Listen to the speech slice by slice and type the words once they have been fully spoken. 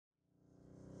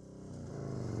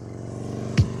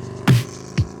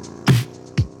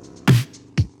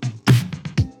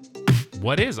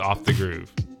What is off the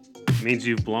groove? It means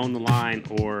you've blown the line,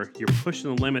 or you're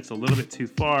pushing the limits a little bit too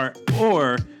far,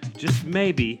 or just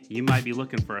maybe you might be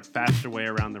looking for a faster way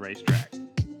around the racetrack.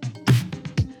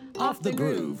 Off the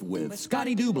Groove with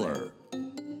Scotty Dubler.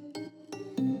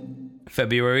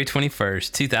 February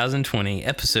 21st, 2020,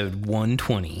 episode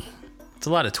 120. It's a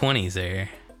lot of 20s there.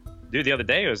 Dude, the other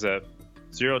day it was a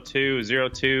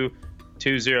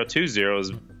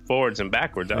 02022020 forwards and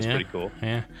backwards. That was pretty cool.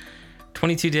 Yeah.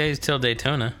 22 days till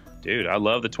Daytona. Dude, I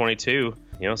love the 22. You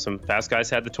know, some fast guys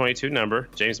had the 22 number.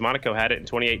 James Monaco had it in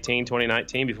 2018,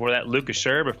 2019. Before that, Lucas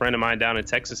Scherb, a friend of mine down in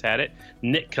Texas, had it.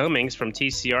 Nick Cummings from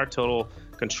TCR, Total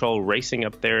Control Racing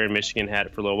up there in Michigan, had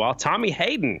it for a little while. Tommy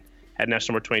Hayden had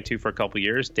national number 22 for a couple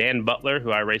years. Dan Butler,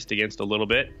 who I raced against a little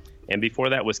bit. And before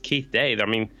that was Keith Day. I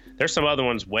mean, there's some other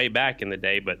ones way back in the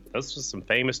day, but those are some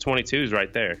famous 22s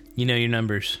right there. You know your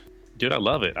numbers. Dude, I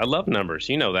love it. I love numbers.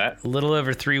 You know that. A little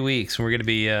over 3 weeks, we're going to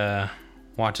be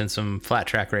watching some flat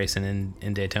track racing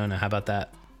in Daytona. How about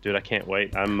that? Dude, I can't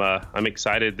wait. I'm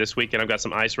excited. This weekend I've got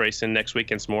some ice racing. Next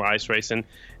weekend some more ice racing,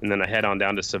 and then I head on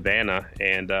down to Savannah,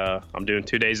 and I'm doing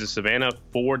 2 days of Savannah,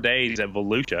 4 days at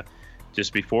Volusia,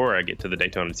 just before I get to the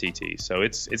Daytona TT. So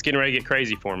it's getting ready to get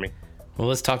crazy for me. Well,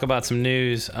 let's talk about some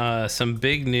news. Some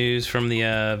big news from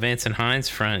the Vance and Hines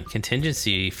front.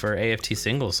 Contingency for AFT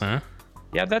singles, huh?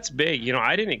 Yeah, that's big. You know,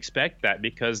 I didn't expect that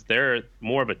because they're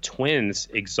more of a twins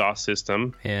exhaust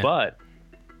system. Yeah. But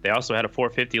they also had a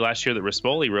 450 last year that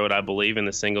Rispoli rode, I believe, in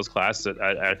the singles class at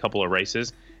a couple of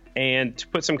races. And to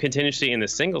put some contingency in the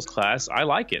singles class, I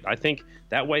like it. I think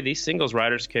that way these singles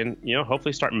riders can, you know,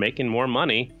 hopefully start making more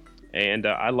money. And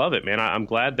I love it, man. I'm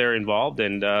glad they're involved,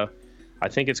 and I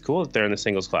think it's cool that they're in the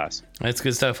singles class. That's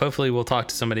good stuff. Hopefully we'll talk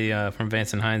to somebody from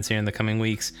Vance and Hines here in the coming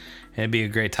weeks. It'd be a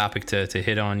great topic to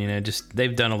hit on. You know, just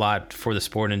they've done a lot for the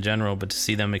sport in general, but to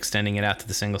see them extending it out to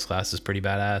the singles class is pretty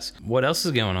badass. What else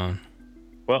is going on?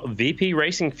 Well, VP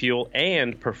Racing Fuel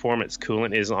and Performance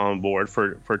Coolant is on board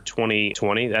for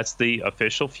 2020. That's the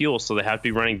official fuel, so they have to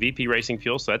be running VP Racing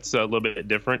Fuel, so that's a little bit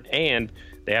different. And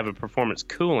they have a Performance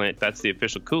Coolant. That's the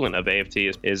official coolant of AFT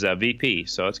is VP,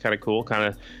 so it's kind of cool, kind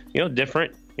of, you know,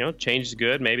 different. You know, change is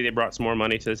good. Maybe they brought some more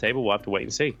money to the table. We'll have to wait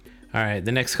and see. All right,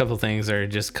 the next couple things are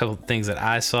just a couple things that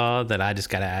I saw that I just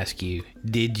got to ask you.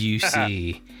 Did you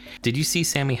see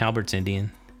Sammy Halbert's Indian?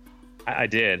 I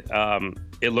did.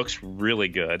 It looks really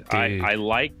good. I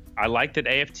like that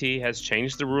AFT has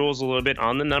changed the rules a little bit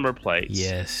on the number plates.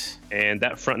 Yes. And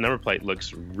that front number plate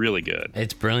looks really good.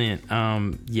 It's brilliant.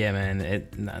 Yeah, man.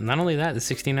 Not only that, the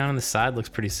 69 on the side looks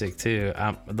pretty sick too.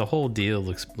 The whole deal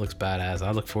looks badass.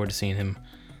 I look forward to seeing him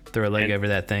throw a leg over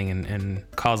that thing and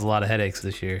cause a lot of headaches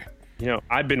this year. You know,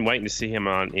 I've been waiting to see him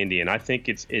on Indian. I think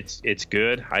it's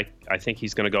good. I think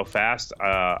he's going to go fast.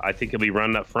 I think he'll be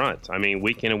running up front. I mean,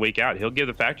 week in and week out, he'll give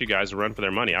the factory guys a run for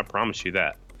their money. I promise you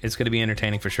that. It's going to be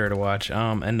entertaining for sure to watch.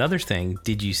 Another thing,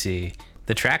 did you see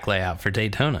the track layout for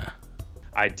Daytona?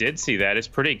 I did see that. It's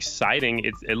pretty exciting.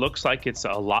 It looks like it's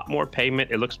a lot more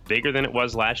pavement. It looks bigger than it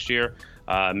was last year.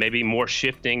 Maybe more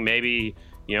shifting. Maybe,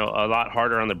 you know, a lot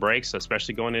harder on the brakes,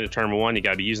 especially going into turn one. You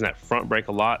got to be using that front brake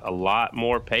a lot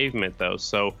more pavement, though.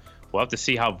 So we'll have to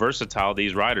see how versatile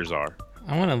these riders are.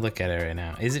 I want to look at it right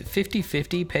now. Is it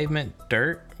 50-50 pavement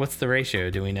dirt? What's the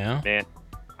ratio? Do we know? Man,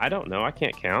 I don't know. I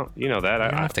can't count. You know that.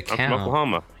 You don't have to count. I'm from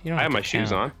Oklahoma. I have my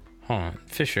shoes on. Hold on.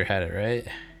 Fisher had it, right?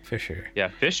 Fisher. Yeah,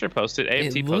 Fisher posted.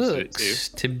 AFT posted it too.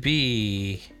 To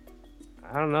be...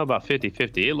 I don't know about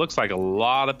 50-50. It looks like a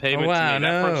lot of pavement to me.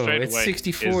 That front it's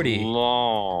straightaway 60-40. is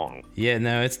long. Yeah,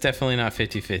 no, it's definitely not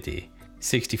 50-50.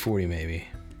 60-40 maybe.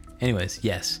 Anyways,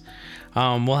 yes.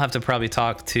 We'll have to probably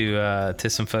talk to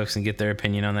some folks and get their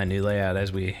opinion on that new layout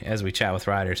as we chat with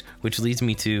riders, which leads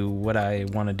me to what I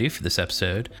want to do for this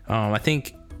episode. I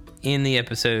think in the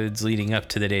episodes leading up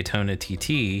to the Daytona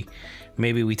TT,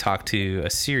 maybe we talk to a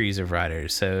series of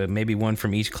riders. So maybe one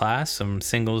from each class, some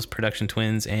singles, production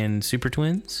twins, and super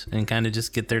twins, and kind of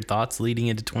just get their thoughts leading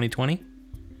into 2020.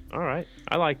 All right.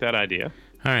 I like that idea.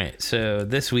 All right. So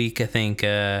this week, I think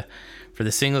for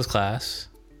the singles class,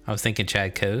 I was thinking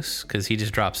Chad Cose, because he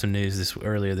just dropped some news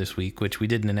earlier this week, which we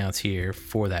didn't announce here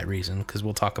for that reason, because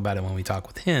we'll talk about it when we talk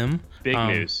with him. Big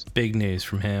news. Big news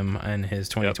from him and his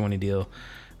 2020 deal.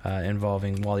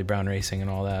 Involving Wally Brown Racing and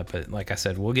all that, but like I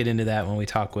said, we'll get into that when we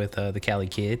talk with the Cali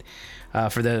Kid.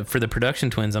 For the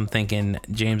production twins, I'm thinking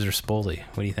James Rispoli.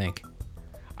 What do you think?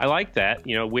 I like that.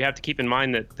 You know, we have to keep in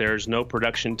mind that there's no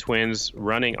production twins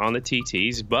running on the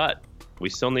TTs, but we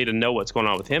still need to know what's going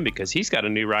on with him because he's got a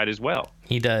new ride as well.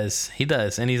 He does,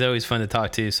 and he's always fun to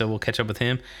talk to. So we'll catch up with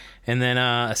him, and then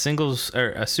a singles or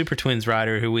a super twins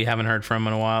rider who we haven't heard from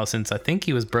in a while since I think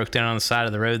he was broke down on the side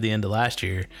of the road the end of last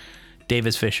year.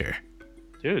 Davis Fisher.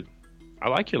 Dude, I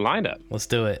like your lineup. Let's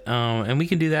do it. And we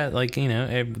can do that, like,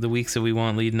 the weeks that we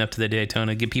want leading up to the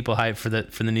Daytona, get people hyped for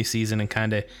the new season and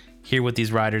kind of hear what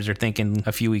these riders are thinking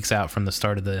a few weeks out from the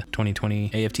start of the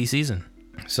 2020 AFT season.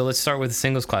 So let's start with the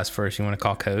singles class first. You want to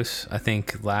call Cose? I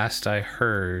think last I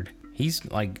heard, he's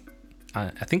like, I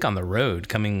think on the road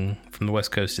coming from the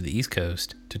West Coast to the East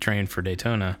Coast to train for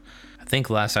Daytona. I think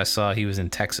last I saw he was in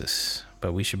Texas,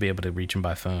 but we should be able to reach him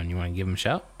by phone. You want to give him a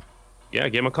shout? Yeah,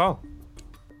 give him a call.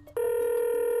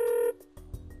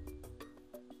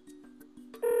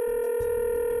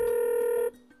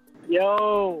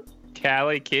 Yo.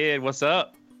 Cali Kid, what's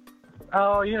up?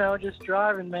 Oh, just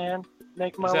driving, man.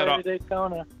 Making my way to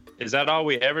Daytona. Is that all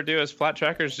we ever do as flat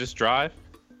trackers, just drive?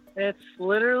 It's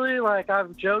literally like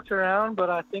I've joked around, but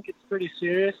I think it's pretty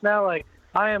serious now. Like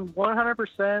I am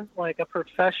 100% like a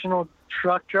professional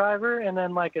truck driver and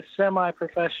then like a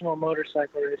semi-professional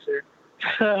motorcycle racer.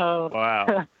 So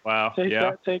Wow.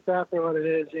 take that for what it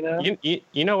is,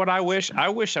 You know what I wish? I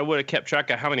wish I would have kept track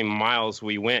of how many miles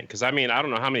we went, because I don't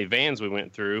know how many vans we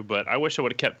went through, but I wish I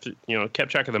would have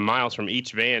kept track of the miles from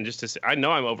each van just to see. I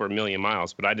know I'm over 1 million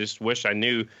miles, but I just wish I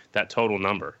knew that total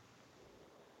number.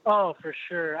 Oh, for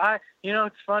sure.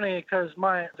 It's funny because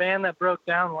my van that broke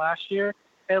down last year,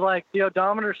 the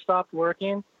odometer stopped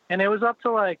working and it was up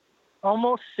to like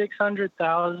almost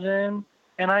 600,000.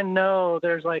 And I know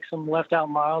there's like some left out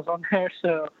miles on there.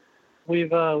 So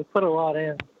we've put a lot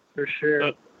in for sure.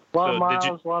 A lot of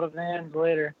miles, a lot of vans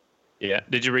later. Yeah.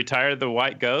 Did you retire the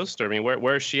white Ghost? Or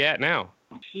where's she at now?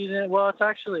 It's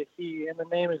actually a he, and the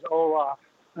name is Olaf.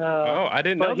 I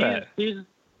didn't know that.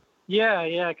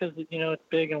 Yeah, because it's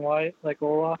big and white like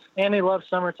Olaf, and he loves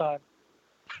summertime.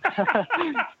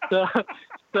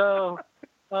 so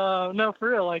no,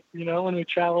 for real, when we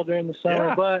travel during the summer.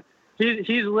 Yeah. But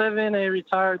he's living a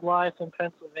retired life in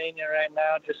Pennsylvania right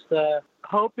now, just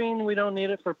hoping we don't need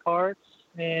it for parts.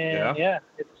 And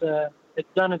it's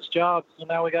done its job. So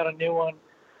now we got a new one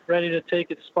ready to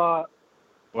take its spot.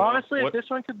 Well, honestly, if this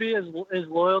one could be as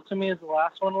loyal to me as the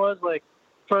last one was,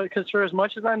 because for as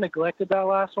much as I neglected that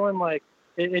last one,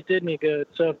 it did me good.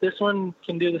 So if this one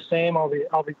can do the same, I'll be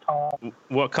calm.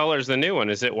 What color is the new one?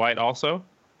 Is it white also?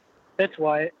 It's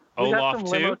white. We got some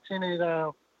Olaf limo too? tinted.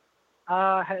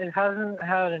 It hasn't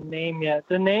had a name yet.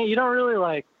 The name, you don't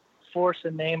really force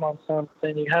a name on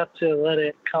something. You have to let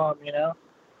it come,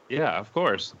 Yeah, of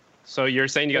course. So you're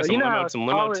saying you got some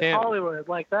limo tint? Hollywood,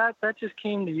 that just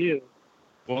came to you.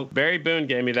 Well, Barry Boone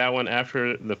gave me that one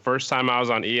after the first time I was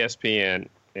on ESPN,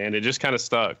 and it just kind of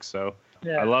stuck. So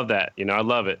yeah. I love that. I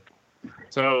love it.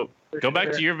 So go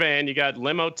back to your van. You got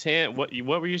limo tint. What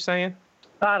were you saying?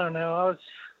 I don't know. I was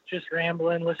just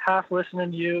rambling, half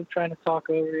listening to you, trying to talk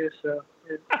over you. So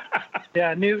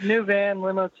yeah, new van,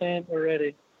 limo tint, we're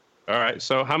ready. All right.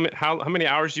 So how many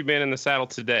hours you been in the saddle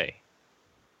today?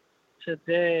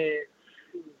 Today,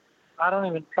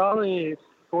 probably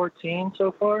 14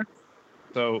 so far.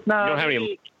 So no, you don't have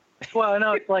any. Well,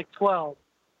 no, it's 12.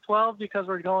 12 because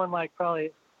we're going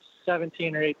probably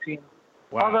 17 or 18.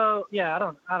 Wow. Although, yeah, I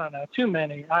don't know. Too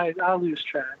many. I lose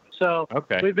track. So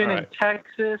we've been in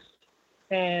Texas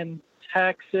and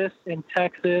Texas and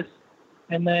Texas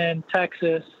and then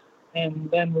Texas and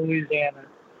then Louisiana.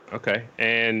 Okay.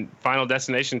 And final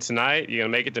destination tonight, you going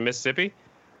to make it to Mississippi?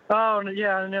 Oh,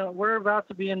 yeah, no, we're about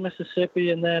to be in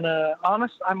Mississippi. And then,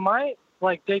 I might,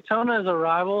 Daytona's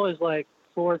arrival is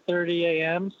 4:30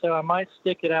 a.m., so I might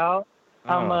stick it out.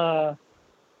 Oh.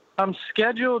 I'm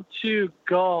scheduled to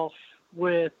golf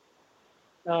with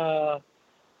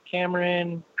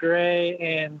Cameron, Gray,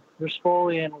 and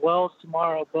Rispoli and Wells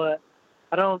tomorrow, but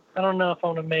I don't know if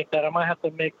I'm gonna make that. I might have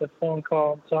to make the phone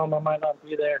call and tell them I might not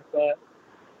be there, but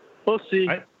we'll see.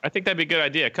 I think that'd be a good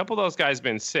idea. A couple of those guys have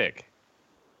been sick.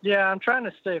 Yeah, I'm trying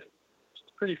to stay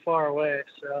pretty far away,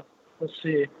 so we'll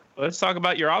see. Let's talk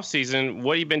about your off season.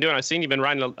 What have you been doing? I've seen you've been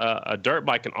riding a dirt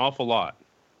bike an awful lot.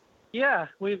 Yeah,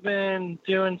 we've been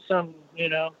doing some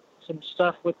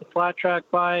stuff with the flat track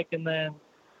bike, and then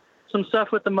some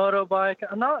stuff with the moto bike.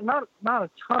 Not a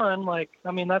ton.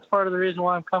 That's part of the reason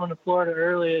why I'm coming to Florida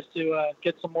early is to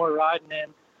get some more riding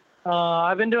in.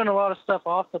 I've been doing a lot of stuff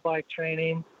off the bike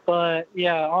training, but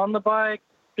yeah, on the bike,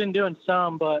 been doing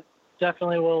some, but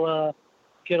definitely will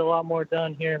get a lot more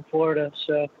done here in Florida.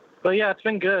 So, but yeah, it's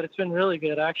been good. It's been really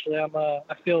good, actually.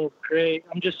 I feel great.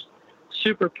 I'm just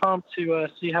super pumped to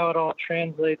see how it all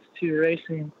translates to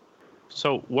racing.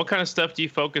 So what kind of stuff do you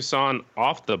focus on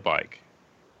off the bike?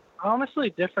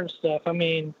 Honestly, different stuff.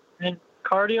 And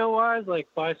cardio-wise,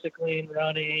 bicycling,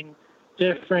 running,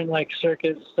 different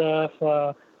circuit stuff.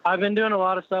 I've been doing a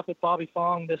lot of stuff with Bobby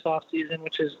Fong this off season,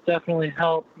 which has definitely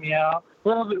helped me out.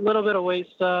 little bit of weight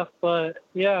stuff, but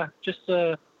yeah, just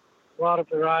a lot of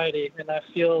variety, and I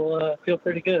feel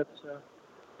pretty good. So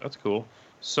That's cool.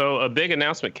 So a big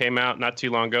announcement came out not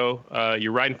too long ago.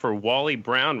 You're riding for Wally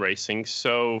Brown Racing.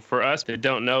 So for us that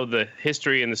don't know the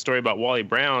history and the story about Wally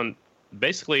Brown,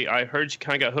 basically I heard you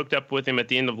kind of got hooked up with him at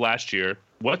the end of last year.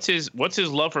 What's his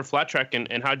love for flat track,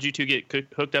 and how did you two get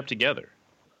hooked up together?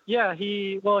 yeah,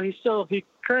 he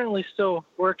currently still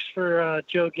works for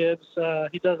Joe Gibbs.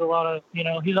 He does a lot of,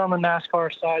 he's on the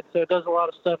NASCAR side, so does a lot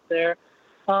of stuff there.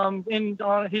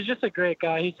 He's just a great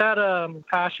guy. He's had a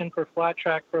passion for flat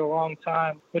track for a long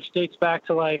time, which dates back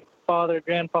to like father,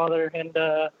 grandfather,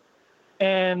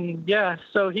 and yeah.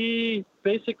 So he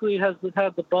basically has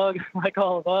had the bug like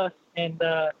all of us. And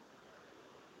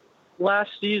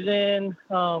last season,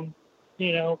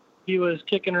 he was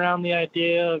kicking around the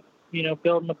idea of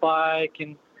building a bike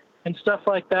and stuff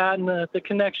like that. And the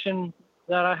connection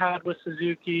that I had with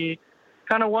Suzuki,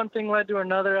 kind of one thing led to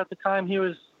another. At the time, he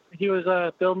was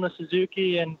building a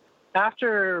Suzuki, and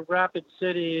after Rapid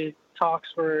City, talks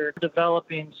were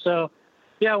developing. So,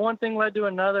 yeah, one thing led to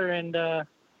another, and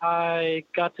I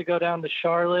got to go down to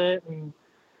Charlotte and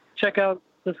check out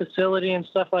the facility and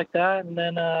stuff like that. And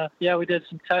then, we did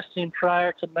some testing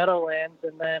prior to Meadowlands,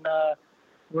 and then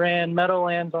ran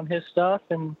Meadowlands on his stuff,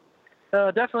 and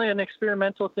definitely an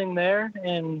experimental thing there.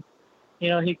 And,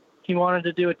 he wanted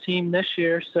to do a team this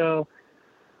year, so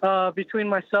between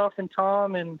myself and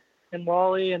Tom and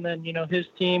Wally, and then, his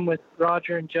team with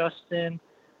Roger and Justin,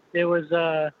 it was,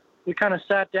 we kind of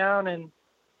sat down and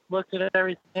looked at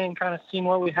everything, kind of seen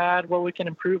what we had, what we can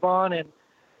improve on. And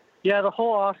yeah, the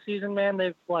whole off season,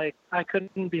 man, I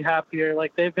couldn't be happier.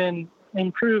 Like, they've been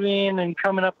improving and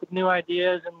coming up with new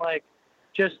ideas, and like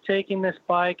just taking this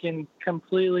bike and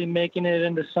completely making it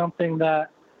into something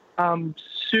that I'm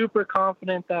super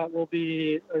confident that will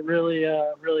be a really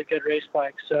good race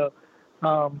bike. So,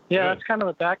 that's kind of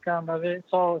the background of it.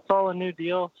 It's all a new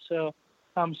deal. So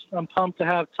I'm pumped to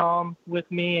have Tom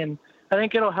with me, and I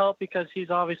think it'll help because he's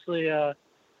obviously, has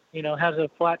a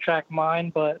flat track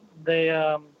mind, but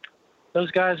those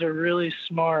guys are really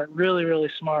smart, really, really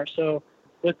smart. So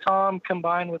with Tom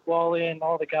combined with Wally and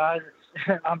all the guys,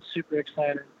 I'm super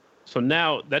excited. So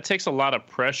now that takes a lot of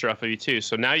pressure off of you too.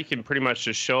 So now you can pretty much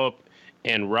just show up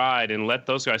and ride and let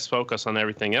those guys focus on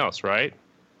everything else, right?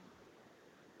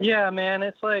 Yeah, man.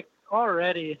 It's like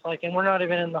already, and we're not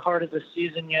even in the heart of the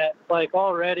season yet. Like,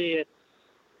 already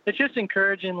it's just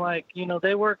encouraging. Like,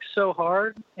 they work so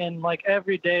hard, and like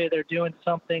every day they're doing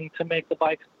something to make the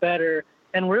bikes better.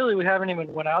 And really, we haven't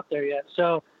even went out there yet.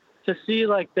 So to see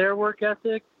like their work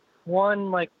ethic, one,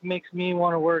 like makes me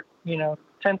want to work,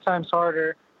 10 times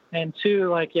harder. And two,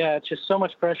 like, yeah, it's just so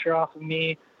much pressure off of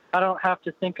me. I don't have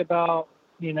to think about,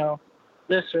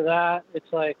 this or that.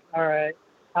 It's like, all right,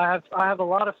 I have a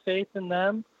lot of faith in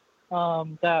them,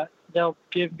 that they'll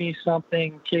give me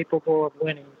something capable of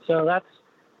winning. So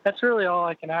that's really all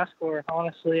I can ask for,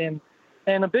 honestly.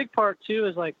 And a big part too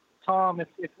is like Tom.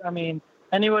 If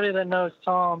anybody that knows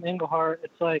Tom Englehart,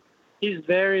 it's like he's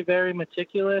very, very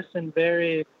meticulous and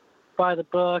very by the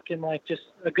book, and like just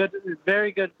a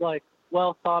very good, like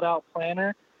well thought out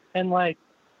planner. And like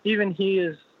even he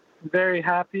is very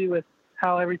happy with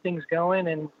how everything's going,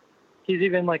 and he's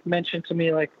even like mentioned to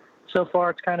me like so far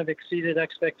it's kind of exceeded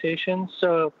expectations.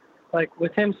 So like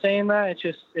with him saying that,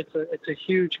 it's a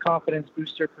huge confidence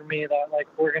booster for me that like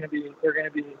we're gonna be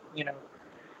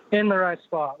in the right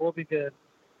spot. We'll be good.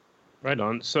 Right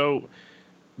on. So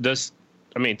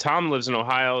Tom lives in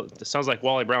Ohio. It sounds like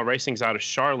Wally Brown Racing's out of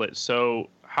Charlotte. So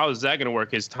how is that going to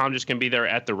work? Is Tom just going to be there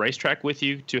at the racetrack with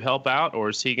you to help out, or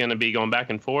is he going to be going back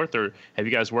and forth, or have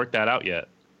you guys worked that out yet?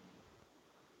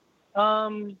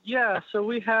 Yeah, so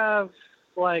we have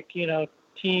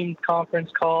team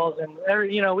conference calls, and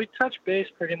we touch base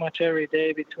pretty much every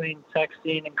day between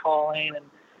texting and calling. And,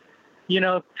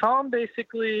 Tom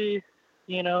basically,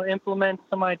 implements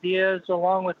some ideas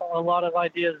along with a lot of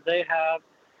ideas they have.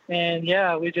 And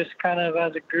yeah, we just kind of,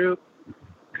 as a group,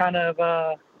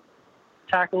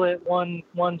 tackle it one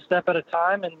step at a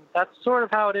time. And that's sort of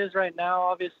how it is right now.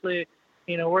 Obviously,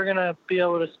 we're going to be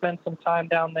able to spend some time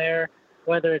down there,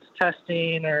 whether it's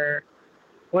testing or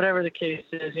whatever the case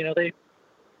is. They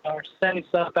are sending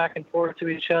stuff back and forth to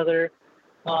each other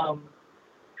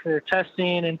for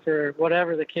testing and for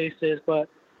whatever the case is. But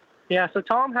yeah, so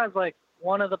Tom has like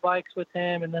one of the bikes with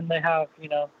him, and then they have,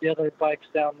 the other bikes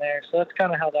down there. So that's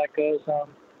kind of how that goes.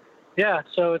 Yeah,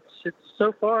 so it's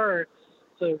so far,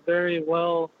 it's a very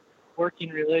well working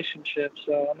relationship.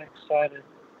 So I'm excited.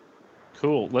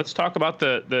 Cool. Let's talk about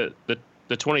the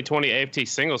the 2020 AFT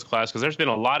singles class, because there's been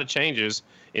a lot of changes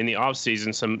in the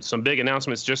offseason, some big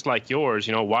announcements just like yours.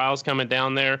 You know, Wiles coming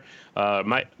down there,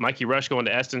 Mikey Rush going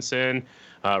to Estenson,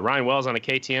 Ryan Wells on a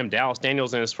KTM, Dallas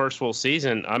Daniels in his first full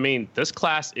season. I mean, this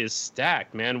class is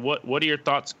stacked, man. What are your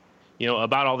thoughts,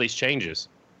 about all these changes?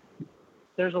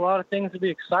 There's a lot of things to be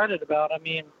excited about. I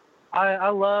mean, I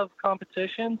love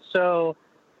competition, so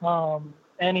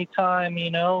anytime,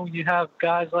 you have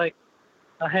guys like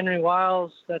Henry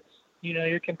Wiles that's,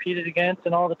 you're competed against,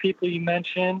 and all the people you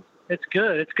mentioned, it's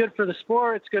good. It's good for the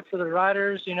sport. It's good for the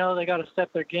riders. They got to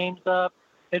step their games up.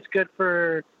 It's good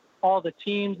for all the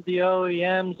teams, the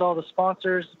OEMs, all the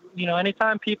sponsors.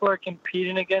 Anytime people are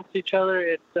competing against each other,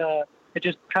 it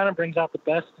just kind of brings out the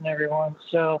best in everyone.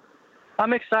 So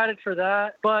I'm excited for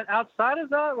that. But outside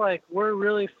of that, we're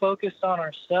really focused on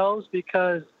ourselves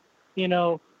because,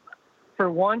 for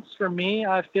once, for me,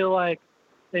 I feel like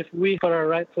if we put our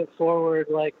right foot forward,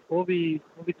 we'll be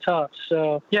tough.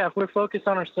 So yeah, if we're focused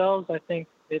on ourselves, I think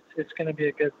it's going to be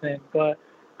a good thing. But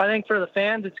I think for the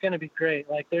fans, it's going to be great.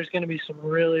 There's going to be some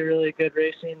really, really good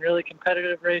racing, really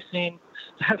competitive racing.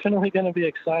 It's definitely going to be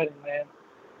exciting, man.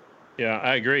 Yeah,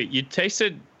 I agree. You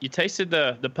tasted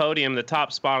the podium, the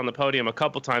top spot on the podium a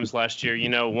couple times last year,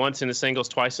 once in the singles,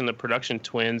 twice in the production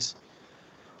twins.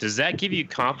 Does that give you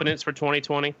confidence for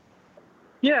 2020?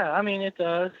 Yeah, I mean, it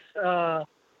does.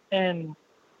 And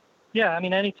yeah, I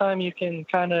mean, anytime you can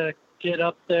kind of get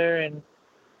up there and,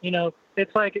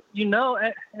 it's like,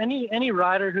 any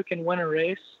rider who can win a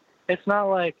race, it's not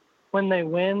like when they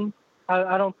win,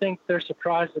 I don't think they're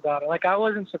surprised about it. I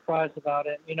wasn't surprised about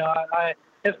it.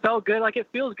 It felt good. It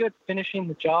feels good finishing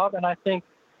the job. And I think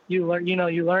you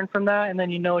learn from that, and then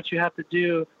you know what you have to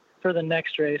do for the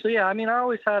next race. So yeah, I mean, I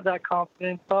always had that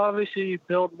confidence. Obviously you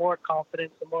build more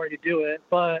confidence the more you do it,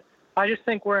 but I just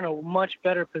think we're in a much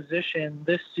better position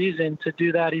this season to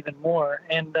do that even more.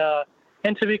 And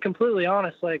to be completely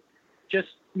honest, just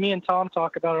me and Tom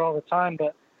talk about it all the time,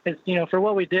 but it's, for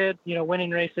what we did,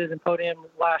 winning races and podium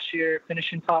last year,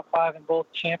 finishing top 5 in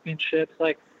both championships,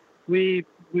 we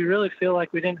really feel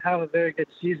like we didn't have a very good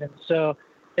season. So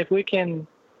if we can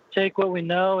take what we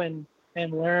know and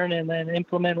learn and then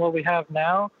implement what we have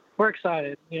now, we're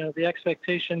excited. The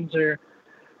expectations are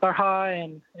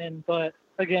high but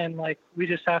again, we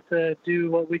just have to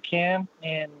do what we can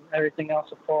and everything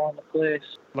else will fall into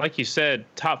place. Like you said,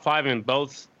 top 5 in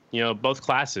both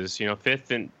classes,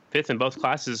 fifth in both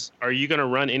classes. Are you going to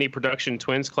run any production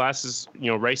twins classes,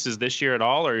 races this year at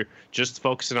all, or just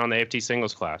focusing on the AFT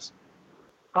singles class?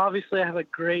 Obviously, I have a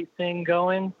great thing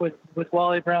going with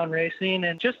Wally Brown Racing,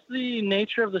 and just the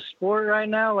nature of the sport right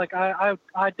now.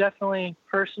 I definitely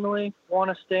personally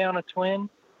want to stay on a twin,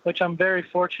 which I'm very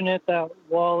fortunate that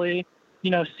Wally,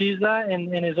 sees that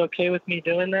and is okay with me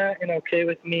doing that and okay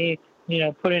with me,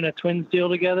 putting a twins deal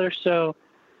together. So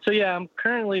yeah, I'm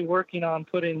currently working on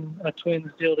putting a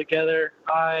twins deal together.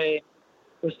 I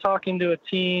was talking to a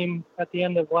team at the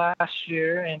end of last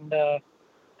year and,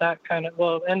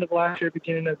 end of last year,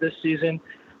 beginning of this season,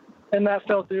 and that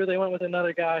fell through. They went with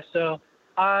another guy. So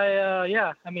I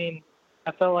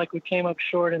felt like we came up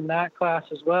short in that class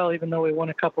as well, even though we won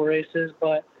a couple races,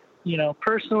 but,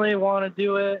 personally want to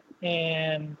do it.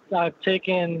 And I've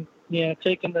taken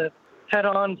the head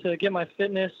on to get my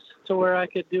fitness to where I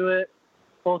could do it,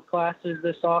 both classes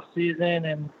this off season.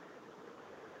 And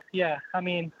yeah, I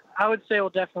mean, I would say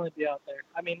we'll definitely be out there.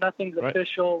 I mean, nothing's right.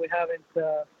 Official. We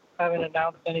haven't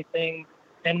announced anything,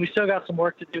 and we still got some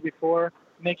work to do before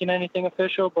making anything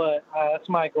official, but that's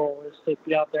my goal, is to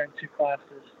be out there in 2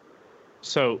 classes.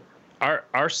 So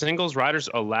are singles riders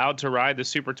allowed to ride the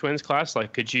Super Twins class?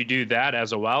 Could you do that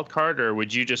as a wild card, or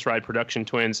would you just ride production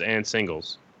twins and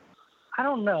singles? I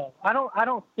don't know. I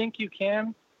don't think you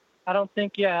can. I don't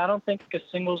think a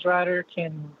singles rider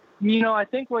can. I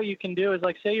think what you can do is,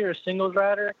 say you're a singles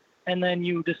rider and then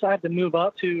you decide to move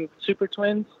up to Super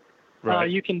Twins.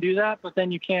 Right. You can do that, but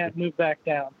then you can't move back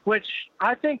down, which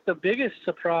I think the biggest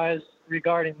surprise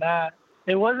regarding that,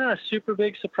 it wasn't a super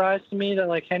big surprise to me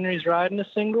that Henry's riding a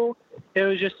single. It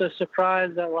was just a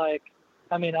surprise that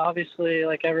obviously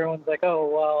everyone's oh,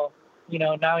 well,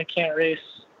 now he can't race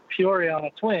Peoria on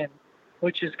a twin,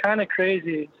 which is kind of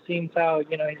crazy. It seems how,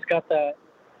 he's got that,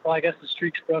 well, I guess the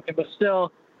streak's broken, but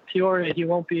still Peoria, he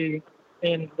won't be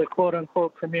in the quote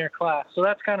unquote premier class. So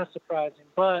that's kind of surprising,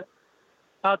 but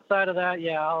outside of that,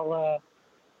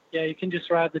 you can just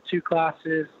ride the 2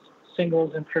 classes,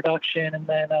 singles and production, and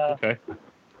then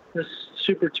the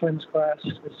Super Twins class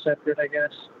is separate, I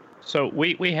guess. So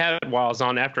we had Wiles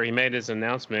on after he made his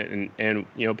announcement, and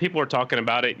people were talking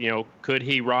about it. Could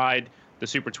he ride the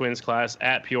Super Twins class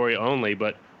at Peoria only?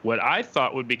 But What I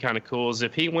thought would be kind of cool is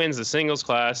if he wins the singles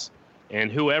class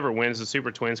and whoever wins the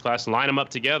Super Twins class, line them up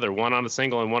together, one on a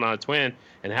single and one on a twin,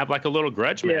 and have like a little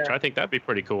grudge match. I think that'd be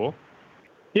pretty cool.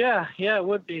 Yeah, it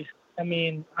would be. I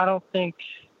mean, I don't think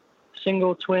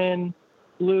single, twin,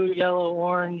 blue, yellow,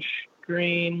 orange,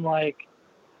 green, like,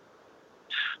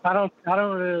 I don't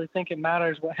really think it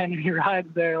matters what Henry rides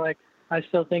there. Like, I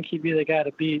still think he'd be the guy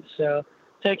to beat. So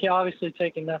obviously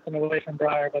taking nothing away from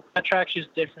Breyer, but that track's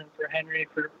just different for Henry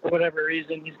for whatever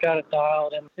reason. He's got it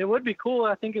dialed, and it would be cool.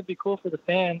 I think it'd be cool for the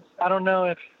fans. I don't know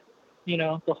if,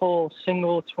 the whole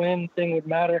single twin thing would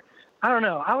matter. I don't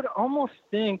know. I would almost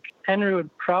think Henry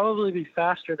would probably be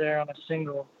faster there on a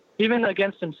single, even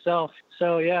against himself.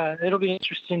 So yeah, it'll be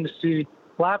interesting to see.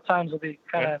 Lap times will be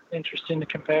kind of interesting to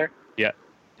compare.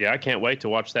 Yeah, I can't wait to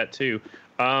watch that too.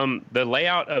 The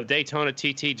layout of Daytona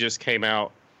TT just came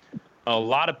out. A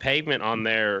lot of pavement on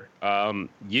there.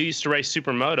 You used to race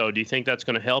Supermoto. Do you think that's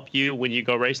going to help you when you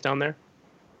go race down there?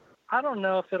 I don't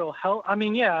know if it'll help. I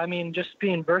mean, just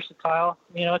being versatile.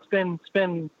 It's been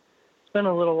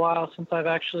a little while since I've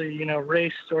actually,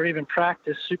 raced or even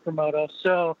practiced Supermoto.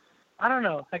 So I don't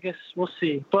know. I guess we'll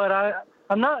see. But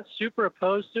I'm not super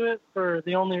opposed to it for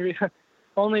the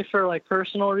only for like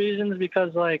personal reasons,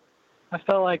 because like I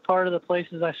felt like part of the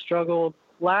places I struggled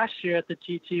last year at the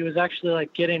TT was actually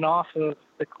like getting off of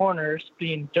the corners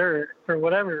being dirt. For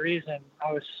whatever reason,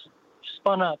 I was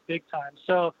spun up big time.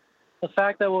 So the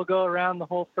fact that we'll go around the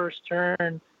whole first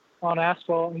turn on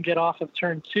asphalt and get off of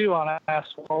turn 2 on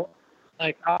asphalt,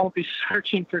 like I won't be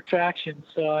searching for traction.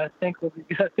 So I think we'll be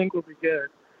good.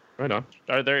 Right on.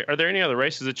 Are there any other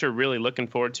races that you're really looking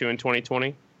forward to in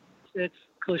 2020? It's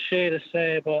cliche to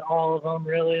say, but all of them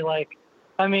really. Like,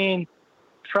 I mean,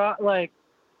 I like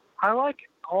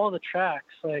all the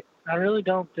tracks. Like, I really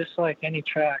don't dislike any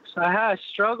tracks. I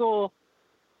struggle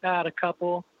at a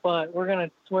couple, but we're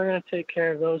gonna take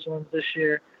care of those ones this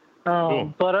year.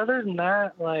 Cool. But other than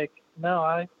that, like, no,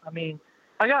 I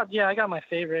got my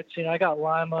favorites. I got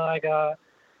Lima, I got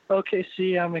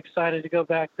OKC. I'm excited to go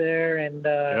back there, and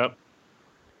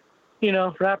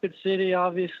Rapid City,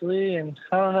 obviously, and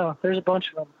I don't know. There's a bunch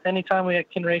of them. Anytime we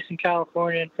can race in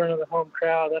California in front of the home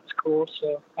crowd, that's cool.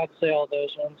 So I'd say all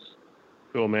those ones.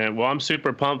 Cool, man. Well, I'm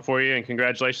super pumped for you, and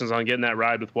congratulations on getting that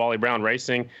ride with Wally Brown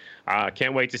Racing.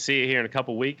 Can't wait to see you here in a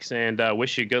couple weeks, and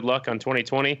wish you good luck on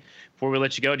 2020. Before we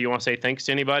let you go, do you want to say thanks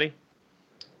to anybody?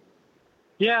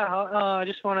 Yeah, I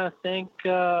just want to thank,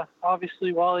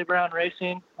 obviously, Wally Brown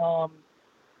Racing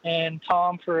and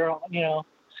Tom for,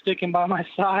 sticking by my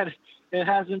side. It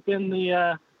hasn't been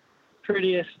the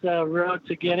prettiest road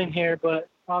to get in here, but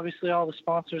obviously all the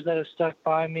sponsors that have stuck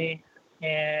by me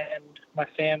and my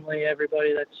family,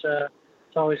 everybody that's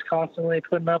always constantly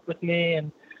putting up with me,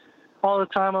 and all the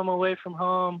time I'm away from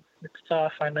home. It's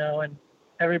tough, I know, and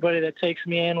everybody that takes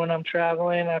me in when I'm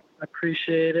traveling, I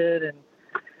appreciate it,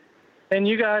 and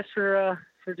you guys for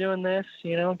doing this,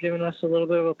 giving us a little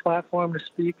bit of a platform to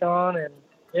speak on, and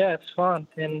yeah, it's fun,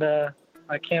 and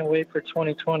I can't wait for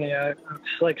 2020. I'm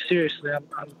just, like, seriously,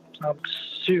 I'm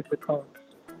super pumped.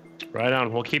 Right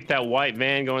on. We'll keep that white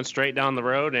van going straight down the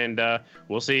road, and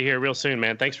we'll see you here real soon,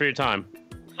 man. Thanks for your time.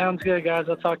 Sounds good, guys.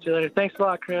 I'll talk to you later. Thanks a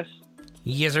lot, Chris.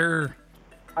 Yes, sir.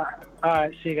 All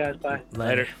right. See you guys. Bye.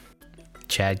 Later.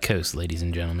 Chad Cose, ladies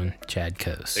and gentlemen. Chad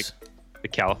Cose. The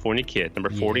California kid, number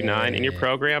 49 in your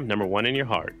program, number 1 in your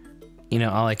heart.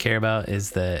 All I care about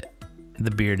is that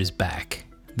the beard is back.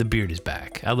 The beard is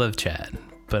back. I love Chad,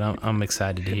 but I'm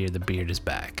excited to hear the beard is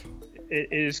back.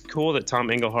 It is cool that Tom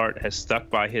Englehart has stuck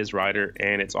by his rider,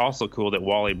 and it's also cool that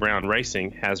Wally Brown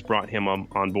Racing has brought him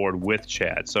on board with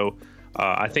Chad. So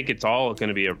I think it's all going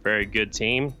to be a very good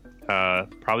team,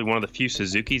 probably one of the few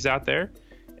Suzukis out there,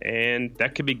 and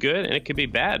that could be good and it could be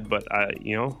bad. But,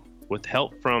 with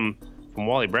help from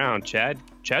Wally Brown, Chad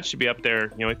should be up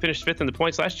there. He finished 5th in the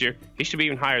points last year. He should be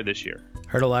even higher this year.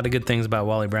 Heard a lot of good things about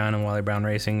Wally Brown and Wally Brown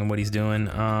Racing and what he's doing.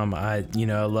 I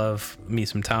love me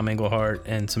some Tom Englehart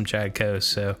and some Chad Cose.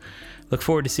 So look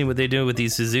forward to seeing what they do with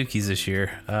these Suzukis this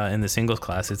year in the singles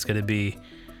class. It's going to be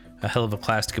a hell of a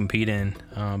class to compete in,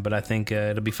 but I think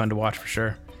it'll be fun to watch for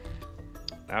sure.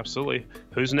 Absolutely.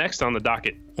 Who's next on the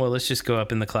docket? Well, let's just go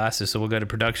up in the classes. So we'll go to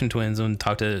Production Twins and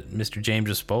talk to Mr. James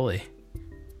Rispoli.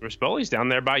 Rispoli's down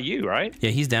there by you, right? Yeah,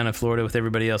 he's down in Florida with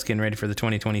everybody else getting ready for the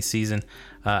 2020 season.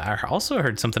 I also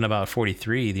heard something about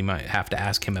 43 that you might have to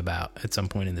ask him about at some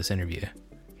point in this interview.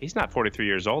 He's not 43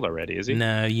 years old already, is he?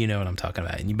 No, you know what I'm talking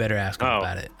about, and you better ask him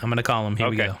about it. I'm going to call him.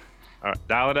 Here we go. All right,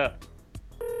 dial it up.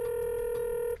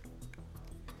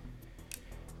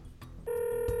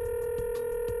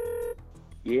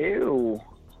 You.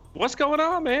 What's going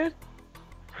on, man?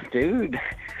 Dude,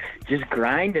 Just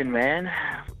grinding, man.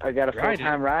 I got a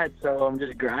full-time ride, so I'm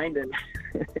just grinding.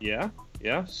 Yeah.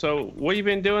 So what have you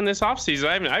been doing this off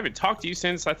season? I haven't talked to you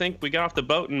since I think we got off the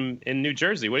boat in New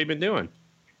Jersey. What have you been doing?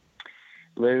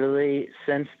 Literally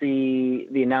since the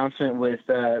announcement with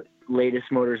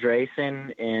Latest Motors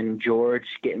Racing and George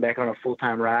getting back on a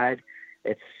full-time ride,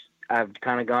 I've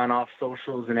kind of gone off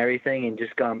socials and everything and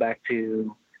just gone back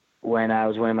to when I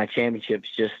was winning my championships,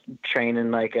 just training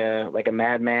like a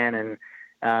madman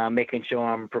and making sure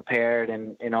I'm prepared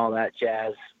and all that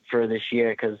jazz for this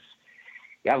year. Cause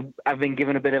I've been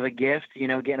given a bit of a gift,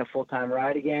 getting a full-time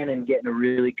ride again and getting a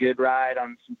really good ride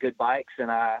on some good bikes.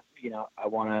 And I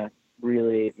want to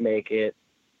really make it,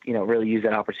 really use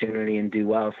that opportunity and do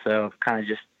well. So I've kind of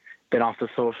just been off the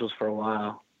socials for a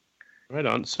while. Right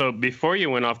on. So before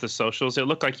you went off the socials, it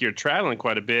looked like you're traveling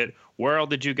quite a bit. Where all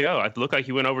did you go? It looked like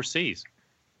you went overseas.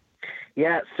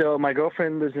 Yeah. So my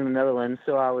girlfriend lives in the Netherlands,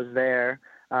 so I was there.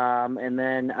 And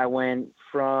then I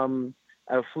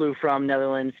flew from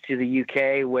Netherlands to the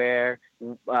UK where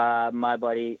my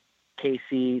buddy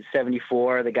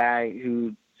KC74, the guy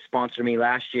who sponsored me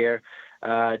last year,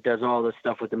 does all the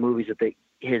stuff with the movies with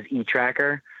his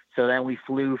e-tracker. So then we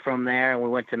flew from there and we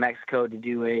went to Mexico to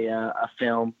do a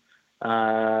film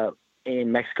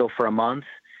in Mexico for a month.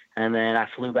 And then I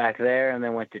flew back there and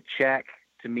then went to Czech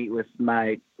to meet with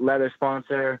my leather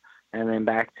sponsor and then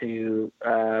back to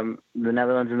the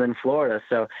Netherlands and then Florida.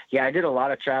 So yeah, I did a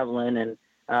lot of traveling and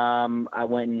I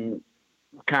went and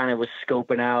kind of was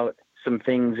scoping out some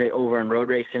things over in road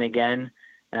racing again.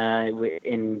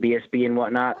 In BSB and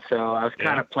whatnot. So I was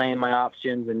kind of playing my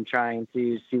options and trying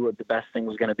to see what the best thing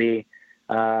was going to be.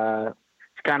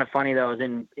 It's kind of funny though. I was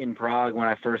in Prague when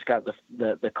I first got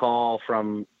the call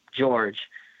from George,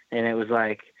 and it was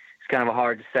like, it's kind of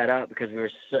hard to set up because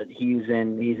he's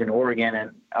in Oregon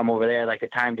and I'm over there. Like the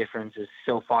time difference is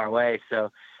so far away.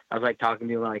 So I was like talking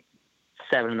to him like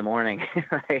 7 a.m.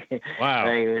 Wow.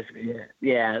 It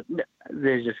was,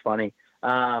 it's just funny.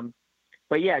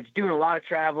 But yeah, just doing a lot of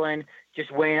traveling,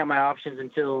 just weighing up my options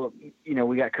until,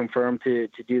 we got confirmed to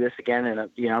do this again. And,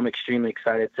 I'm extremely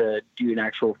excited to do an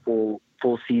actual full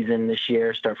season this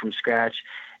year, start from scratch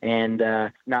and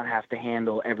not have to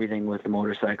handle everything with the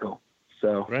motorcycle.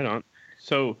 So right on.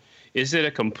 So is it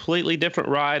a completely different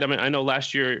ride? I mean, I know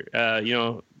last year,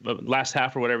 last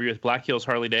half or whatever, you with Black Hills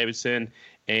Harley Davidson,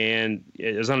 and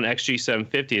it was on an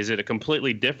XG750. Is it a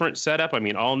completely different setup? I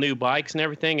mean, all new bikes and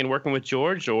everything and working with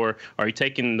George, or are you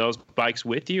taking those bikes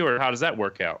with you, or how does that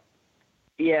work out?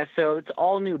 Yeah, so it's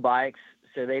all new bikes.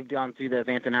 So they've gone through the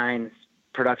Vanta Hines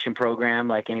production program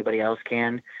like anybody else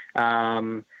can.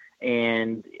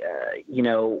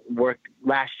 Worked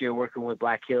last year working with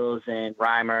Black Hills and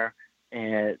Reimer.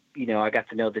 And, I got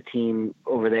to know the team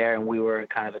over there and we were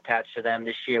kind of attached to them.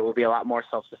 This year we'll be a lot more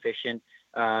self-sufficient.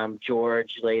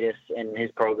 George Latest and his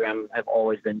program have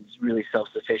always been really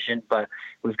self-sufficient, but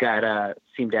we've got,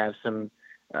 seem to have some,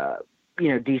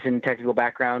 decent technical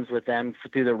backgrounds with them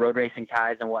through the road racing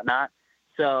ties and whatnot.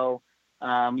 So,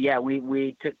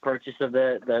 we took purchase of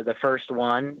the first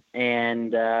one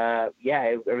and,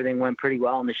 everything went pretty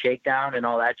well in the shakedown and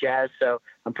all that jazz. So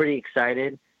I'm pretty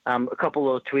excited. A couple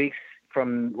little tweaks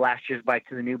from last year's bike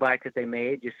to the new bike that they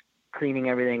made, just cleaning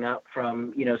everything up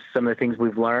from, some of the things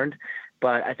we've learned.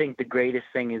 But I think the greatest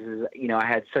thing is I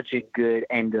had such a good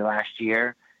end to last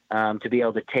year to be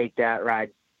able to take that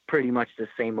ride pretty much the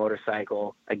same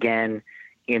motorcycle again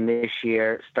in this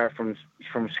year, start from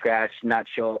scratch, not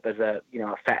show up as a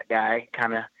fat guy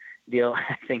kind of deal.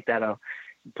 I think that'll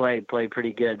play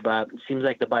pretty good. But it seems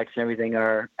like the bikes and everything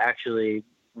are actually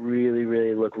really,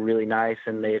 really look really nice,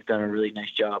 and they've done a really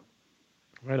nice job.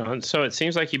 Right on. So it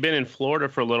seems like you've been in Florida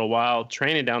for a little while,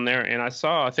 training down there, and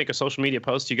I think a social media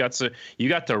post you got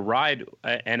to ride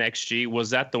an XG.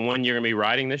 Was that the one you're gonna be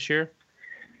riding this year?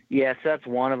 Yes, that's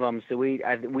one of them. So we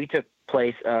took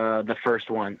place the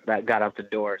first one that got out the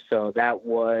door. So that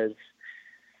was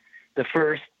the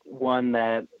first one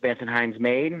that Vanta Hines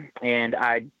made, and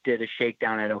I did a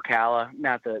shakedown at Ocala.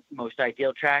 Not the most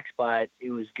ideal tracks, but it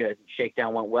was good.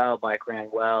 Shakedown went well, bike ran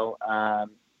well.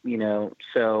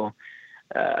 So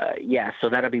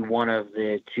that'll be one of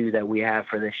the two that we have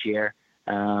for this year.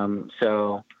 They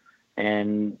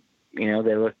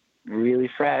look really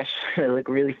fresh. They look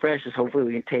really fresh. Just hopefully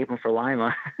we can tape them for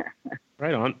Lima.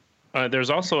 Right on. There's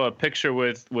also a picture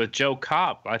with Joe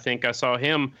Kopp. I think I saw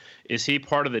him. Is he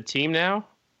part of the team now?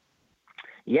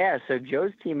 Yeah, so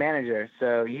Joe's team manager.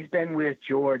 So he's been with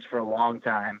George for a long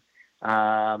time.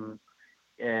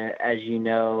 As you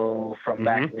know, from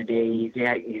back in the day, he's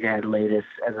had Latest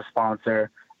as a sponsor.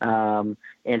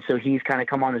 And so he's kind of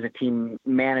come on as a team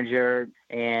manager,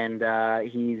 and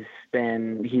he's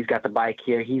got the bike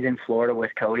here. He's in Florida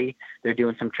with Cody. They're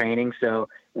doing some training, so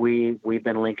we've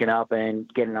been linking up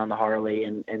and getting on the Harley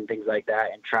and things like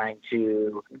that, and trying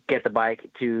to get the bike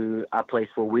to a place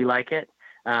where we like it,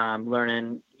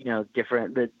 learning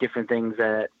the different things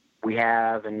that we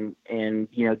have, and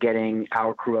getting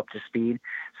our crew up to speed.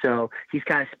 So he's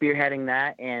kind of spearheading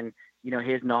that, and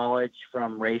his knowledge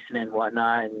from racing and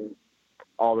whatnot and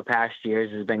all the past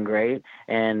years has been great.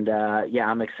 And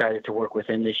I'm excited to work with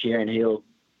him this year, and he'll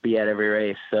be at every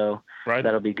race. So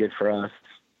That'll be good for us.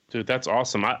 Dude, that's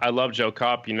awesome. I love Joe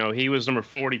Kopp. He was number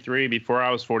 43 before I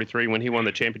was 43 when he won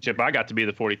the championship. I got to be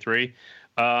the 43.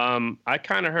 I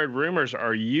kind of heard rumors.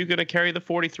 Are you going to carry the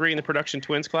 43 in the production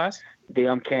twins class? Dude,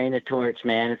 I'm carrying the torch,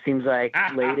 man. It seems like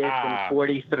latest and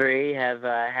 43 have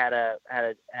had a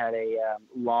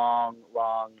long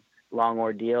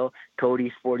ordeal.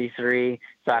 Cody's 43,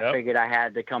 so I figured I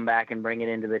had to come back and bring it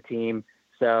into the team.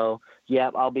 So,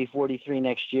 I'll be 43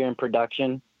 next year in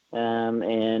production,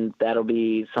 and that'll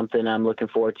be something I'm looking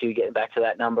forward to, getting back to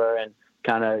that number and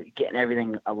kind of getting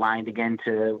everything aligned again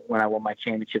to when I won my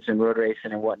championships in road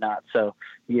racing and whatnot. So,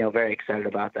 very excited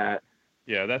about that.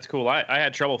 Yeah, that's cool. I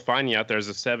had trouble finding you out there as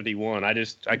a 71. I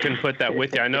couldn't put that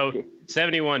with you. I know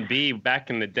 71B back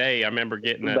in the day, I remember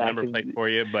getting that number plate for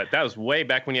you, but that was way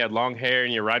back when you had long hair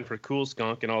and you're riding for Cool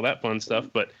Skunk and all that fun stuff.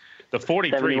 But the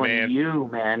 43,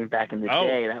 man, back in the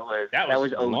day, that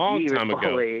was a long time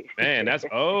Rispoli. ago. Man, that's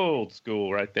old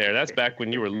school right there. That's back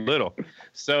when you were little.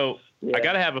 So I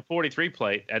got to have a 43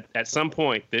 plate at some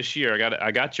point this year.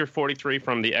 I got your 43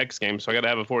 from the X Games, so I got to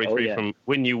have a 43 from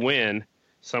when you win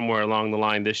somewhere along the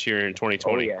line this year in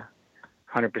 2020. Oh, yeah.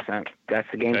 100%. That's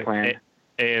the game plan.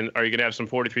 And are you going to have some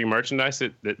 43 merchandise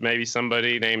that maybe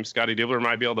somebody named Scotty Dubler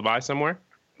might be able to buy somewhere?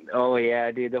 Oh, yeah,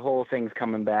 dude. The whole thing's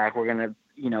coming back. We're going to,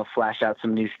 flash out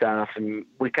some new stuff. And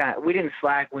we didn't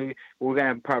slack. We're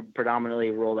going to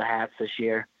predominantly roll the hats this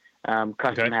year.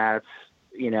 Custom hats,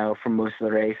 from most of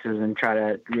the races, and try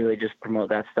to really just promote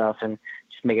that stuff and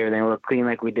just make everything look clean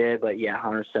like we did. But,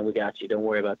 100% we got you. Don't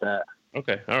worry about that.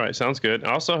 Okay. All right. Sounds good.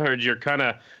 I also heard you're kind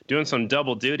of doing some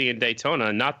double duty in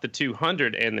Daytona, not the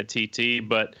 200 and the TT,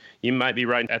 but you might be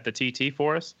riding at the TT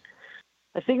for us.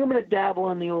 I think I'm going to dabble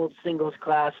in the old singles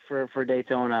class for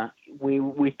Daytona.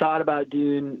 We thought about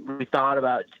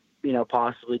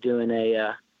possibly doing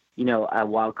a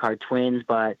wild card twins,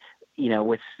 but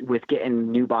with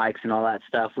getting new bikes and all that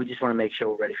stuff, we just want to make sure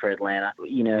we're ready for Atlanta.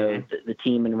 The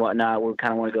team and whatnot, we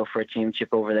kind of want to go for a championship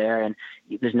over there, and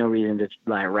there's no reason to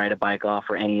ride a bike off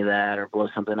or any of that or blow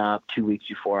something up 2 weeks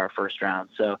before our first round.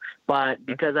 So, but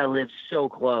because I live so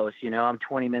close, I'm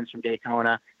 20 minutes from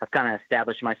Daytona, I've kind of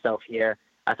established myself here.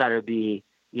 I thought it'd be,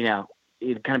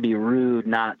 it'd kind of be rude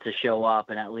not to show up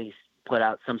and at least put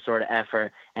out some sort of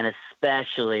effort, and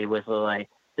especially with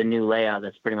the new layout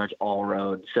that's pretty much all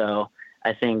road. So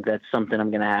I think that's something I'm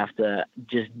going to have to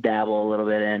just dabble a little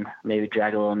bit in, maybe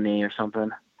drag a little knee or something.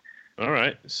 All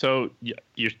right. So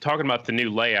you're talking about the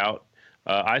new layout.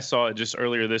 I saw it just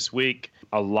earlier this week,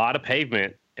 a lot of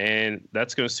pavement, and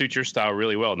that's going to suit your style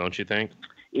really well, don't you think?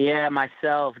 Yeah,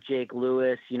 myself, Jake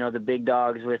Lewis, the big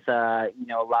dogs with, a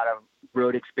lot of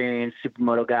road experience,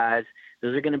 supermoto guys.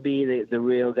 Those are going to be the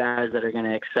real guys that are going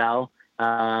to excel.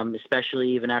 Especially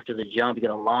even after the jump, you get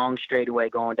a long straightaway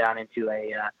going down into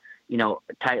a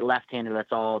tight left-hander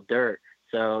that's all dirt.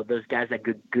 So those guys that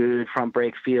good front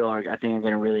brake feel I think are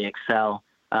going to really excel.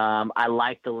 I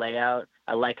like the layout.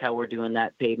 I like how we're doing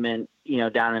that pavement,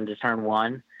 down into turn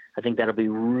one. I think that'll be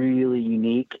really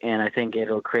unique, and I think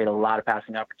it'll create a lot of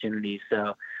passing opportunities.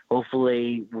 So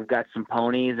hopefully we've got some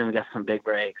ponies and we've got some big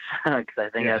brakes, because I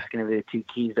think that's going to be the two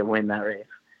keys to win that race.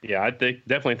 Yeah, I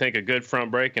definitely think a good front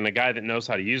brake and a guy that knows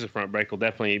how to use a front brake will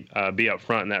definitely be up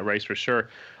front in that race for sure.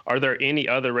 Are there any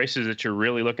other races that you're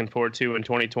really looking forward to in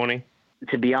 2020?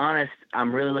 To be honest,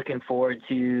 I'm really looking forward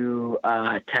to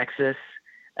Texas.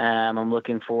 I'm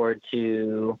looking forward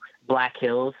to Black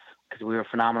Hills because we were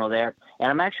phenomenal there.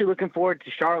 And I'm actually looking forward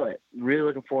to Charlotte. Really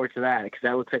looking forward to that because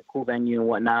that looks like a cool venue and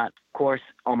whatnot. Of course,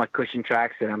 all my cushion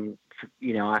tracks that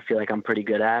I feel like I'm pretty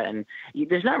good at. And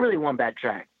there's not really one bad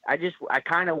track. I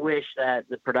kind of wish that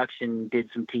the production did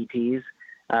some TTs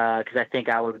because I think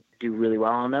I would do really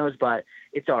well on those, but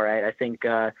it's all right. I think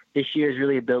this year is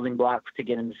really a building block to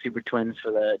get into Super Twins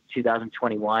for the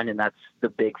 2021, and that's the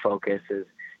big focus is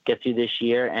get through this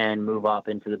year and move up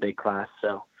into the big class.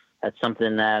 So that's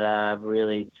something that I've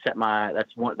really set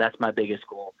that's my biggest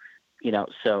goal,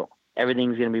 so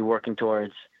everything's going to be working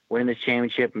towards winning this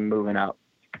championship and moving up.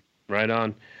 Right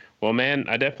on. Well, man,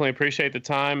 I definitely appreciate the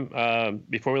time.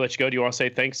 Before we let you go, do you want to say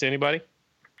thanks to anybody?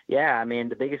 Yeah, I mean,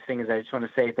 the biggest thing is I just want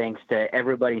to say thanks to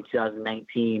everybody in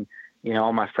 2019,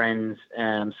 all my friends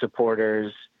and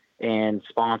supporters and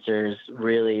sponsors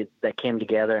really that came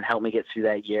together and helped me get through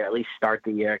that year, at least start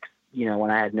the year,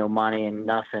 when I had no money and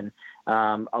nothing.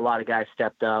 A lot of guys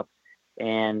stepped up,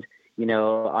 and, I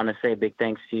want to say a big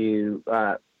thanks to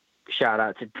shout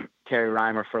out to Terry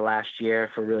Reimer for last year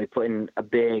for really putting a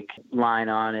big line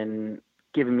on and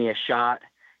giving me a shot.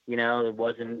 It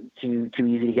wasn't too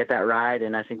easy to get that ride,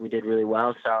 and I think we did really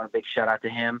well. So a big shout out to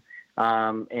him.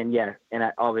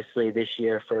 Obviously this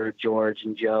year for George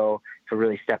and Joe for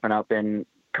really stepping up and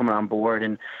coming on board,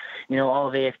 and all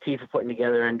of AFT for putting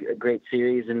together a great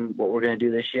series and what we're going to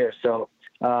do this year. So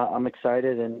I'm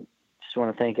excited and just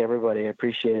want to thank everybody. I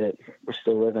appreciate it. We're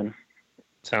still living.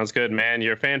 Sounds good, man.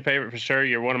 You're a fan favorite for sure.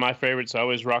 You're one of my favorites.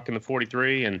 Always rocking the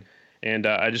 43, and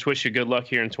I just wish you good luck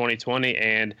here in 2020.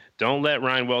 And don't let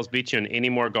Ryan Wells beat you in any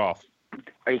more golf.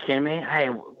 Are you kidding me? Hey,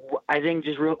 I think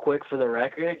just real quick for the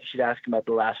record, you should ask him about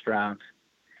the last round.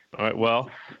 All right. Well,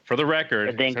 for the record,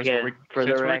 I think for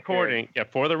the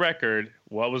record,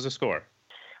 what was the score?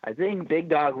 I think Big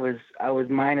Dog I was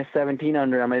minus 17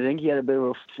 under him. I think he had a bit of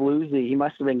a floozy. He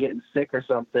must have been getting sick or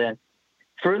something.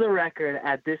 For the record,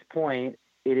 at this point,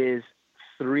 it is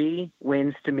 3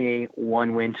 wins to me,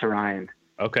 1 win to Ryan.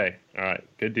 Okay. All right.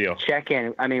 Good deal. Check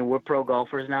in. I mean, we're pro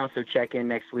golfers now, so check in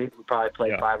next week. We'll probably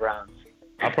play 5 rounds.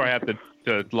 I'll probably have to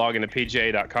log into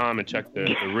PGA.com and check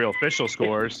the real official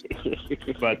scores.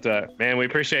 But, man, we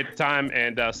appreciate the time,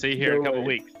 and see you here in a couple of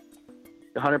weeks.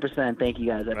 100%. Thank you,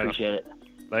 guys. I appreciate it.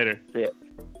 Later. See ya.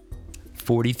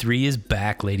 43 is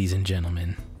back, ladies and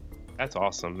gentlemen. That's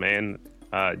awesome, man.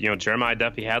 Jeremiah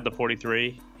Duffy had the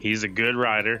 43. He's a good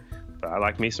rider. But I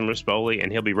like me some Rispoli,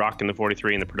 and he'll be rocking the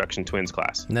 43 in the Production Twins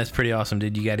class. And that's pretty awesome,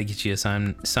 dude. You got to get you a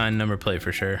signed number plate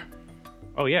for sure.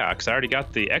 Oh, yeah, because I already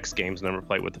got the X Games number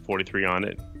plate with the 43 on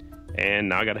it, and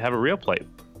now I got to have a real plate.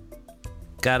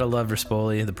 Gotta love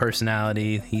Rispoli, the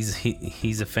personality.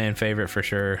 He's a fan favorite for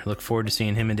sure. Look forward to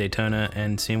seeing him in Daytona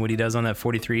and seeing what he does on that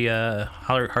 43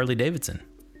 Harley Davidson.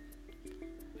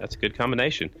 That's a good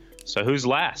combination. So who's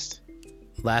last?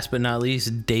 Last but not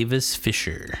least, Davis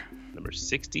Fisher. Number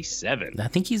 67. I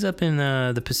think he's up in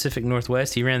the Pacific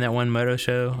Northwest. He ran that one moto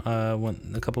show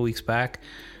a couple weeks back.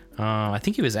 I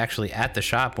think he was actually at the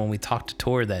shop when we talked to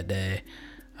Tor that day,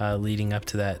 leading up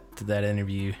to that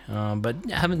interview. But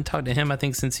I haven't talked to him, I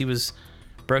think, since he was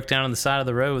broke down on the side of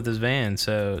the road with his van.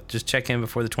 So just check in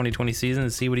before the 2020 season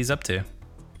and see what he's up to.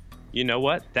 You know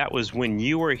what? That was when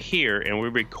you were here and we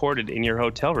recorded in your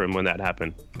hotel room when that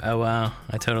happened. Oh, wow.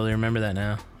 I totally remember that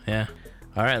now. Yeah.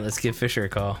 All right, let's give Fisher a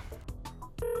call.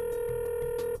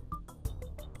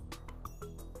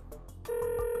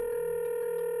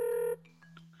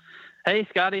 Hey,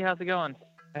 Scotty, how's it going?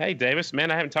 Hey, Davis,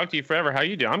 man, I haven't talked to you forever. How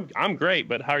you doing? I'm great,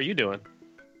 but how are you doing?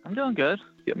 I'm doing good.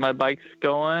 Get my bikes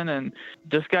going, and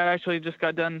just got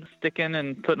done sticking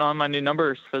and putting on my new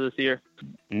numbers for this year.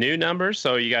 New numbers?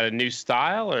 So you got a new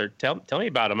style, or tell me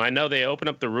about them. I know they open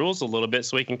up the rules a little bit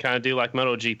so we can kind of do like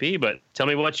MotoGP, but tell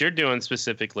me what you're doing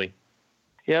specifically.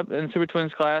 Yep, in Super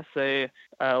Twins class, they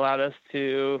allowed us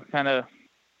to kind of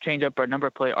change up our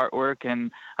number plate artwork, and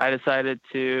I decided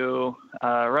to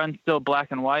run still black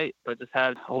and white, but just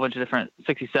had a whole bunch of different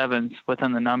 67s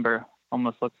within the number.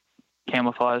 Almost looks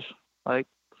camouflage like.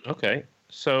 Okay,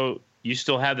 so you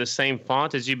still have the same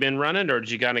font as you've been running, or did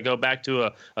you kind of go back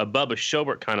to a Bubba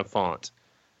Schobert kind of font?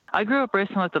 I grew up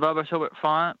racing with the Bubba Schobert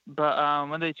font, but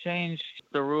when they changed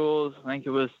the rules, I think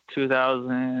it was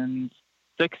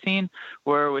 2016,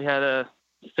 where we had to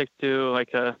stick to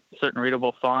like a certain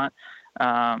readable font.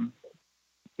 I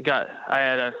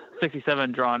had a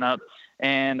 67 drawn up,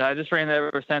 and I just ran that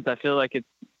ever since. I feel like it's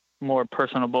more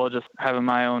personable just having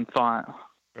my own font.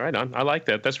 Right on. I like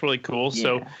that. That's really cool. Yeah.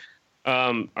 So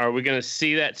are we going to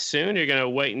see that soon, or you're going to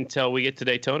wait until we get to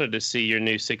Daytona to see your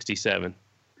new 67?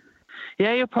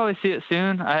 Yeah, you'll probably see it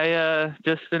soon. I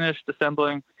just finished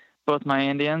assembling both my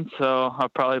Indians, so I'll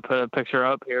probably put a picture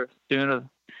up here soon of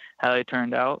how they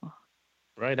turned out.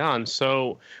 Right on.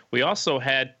 So we also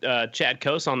had Chad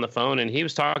Cose on the phone, and he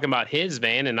was talking about his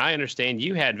van, and I understand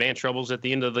you had van troubles at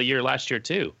the end of the year last year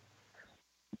too.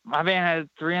 My van had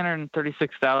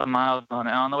 336,000 miles on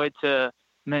it. On the way to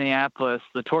Minneapolis,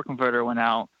 the torque converter went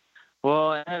out.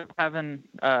 Well, I ended up having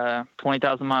a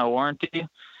 20,000-mile warranty.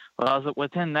 Well, I was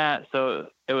within that, so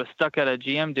it was stuck at a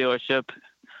GM dealership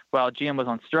while GM was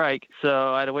on strike.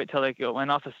 So I had to wait till they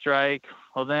went off a strike.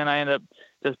 Well, then I ended up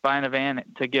just buying a van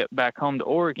to get back home to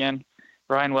Oregon.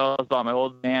 Ryan Wells bought my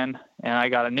old van, and I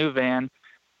got a new van.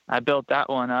 I built that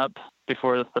one up,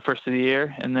 before the first of the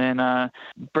year. And then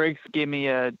Briggs gave me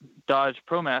a Dodge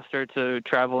ProMaster to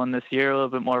travel in this year, a little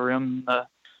bit more room than the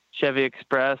Chevy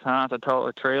Express. I don't have to tow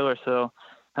a trailer, so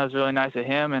that was really nice of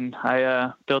him. And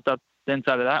I built up the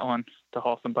inside of that one to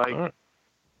haul some bikes. All right.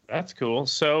 That's cool.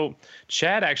 So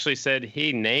Chad actually said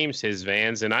he names his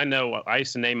vans, and I know I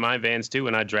used to name my vans too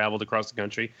when I traveled across the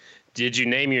country. Did you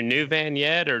name your new van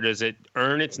yet, or does it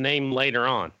earn its name later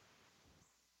on?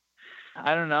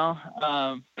 I don't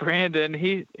know. Brandon,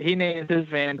 he named his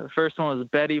van. The first one was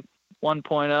Betty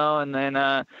 1.0, and then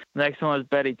the next one was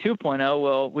Betty 2.0.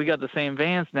 Well, we got the same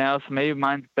vans now, so maybe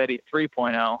mine's Betty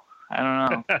 3.0. I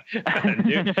don't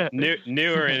know.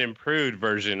 Newer and improved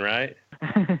version, right?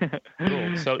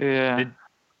 Cool. So yeah.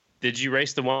 Did you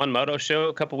race the One Moto show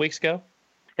a couple weeks ago?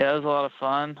 Yeah, it was a lot of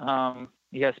fun.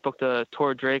 You guys spoke to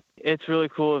Tor Drake. It's a really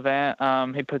cool event.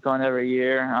 He puts on every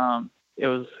year. It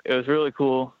was really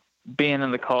cool being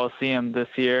in the Coliseum this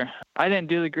year. I didn't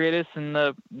do the greatest in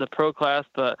the pro class,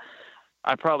 but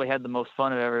I probably had the most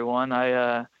fun of everyone.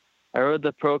 I rode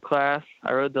the pro class.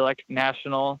 I rode the Electric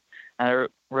National. And I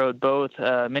rode both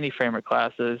mini framer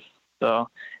classes. So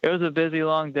it was a busy,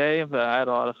 long day, but I had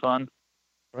a lot of fun.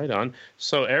 Right on.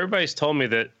 So everybody's told me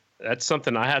that that's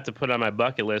something I have to put on my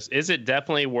bucket list. Is it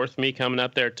definitely worth me coming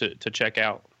up there to check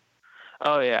out?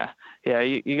 Oh, yeah. Yeah,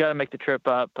 you got to make the trip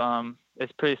up.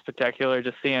 It's pretty spectacular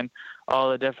just seeing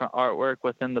all the different artwork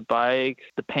within the bikes,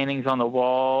 the paintings on the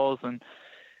walls, and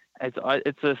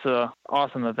it's just an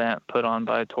awesome event put on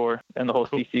by Tor and the whole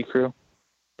CC crew.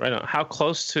 Right on. How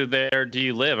close to there do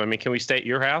you live? I mean, can we stay at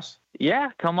your house? Yeah,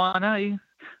 come on out.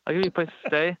 I'll give you a place to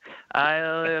stay. I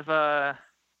live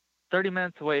 30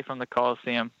 minutes away from the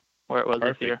Coliseum where it was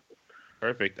this year.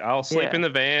 Perfect. I'll sleep in the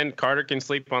van. Carter can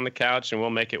sleep on the couch, and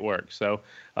we'll make it work. So,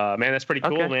 man, that's pretty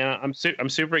cool, man. I'm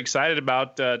super excited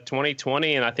about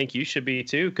 2020, and I think you should be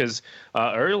too, because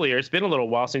earlier, it's been a little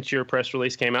while since your press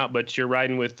release came out, but you're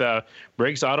riding with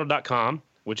BriggsAuto.com,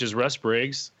 which is Russ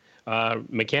Briggs,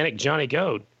 mechanic Johnny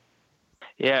Goad.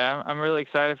 Yeah, I'm really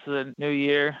excited for the new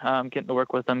year. Getting to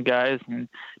work with them guys, and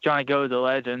Johnny Go's a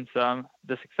legend, so I'm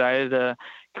just excited to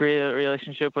create a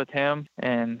relationship with him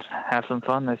and have some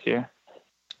fun this year.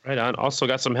 Right on. Also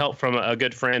got some help from a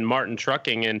good friend, Martin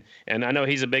Trucking, and I know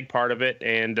he's a big part of it,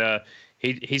 and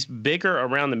he's bigger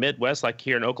around the Midwest, like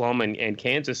here in Oklahoma and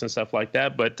Kansas and stuff like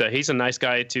that, but he's a nice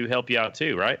guy to help you out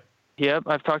too, right? Yep,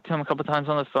 I've talked to him a couple times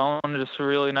on the phone. Just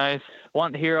really nice.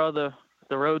 Want to hear all the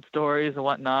road stories and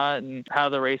whatnot and how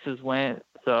the races went.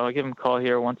 So I give him a call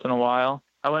here once in a while.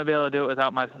 I wouldn't be able to do it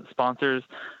without my sponsors,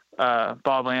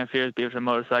 Bob Lanfear's Beaverton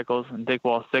Motorcycles and Dick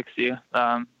Wall 60.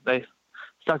 They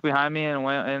stuck behind me and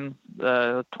went in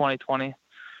 2020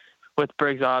 with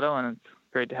Briggs Auto, and it's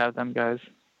great to have them guys.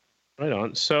 Right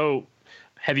on. So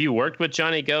have you worked with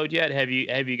Johnny Goad yet? Have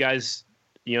you guys,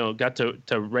 got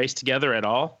to race together at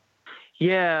all?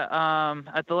 Yeah.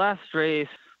 At the last race,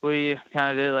 we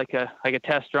kind of did like a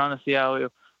test run to see how we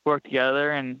work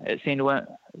together, and it seemed to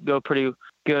go pretty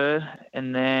good.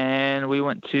 And then we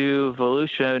went to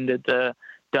Volusia and did the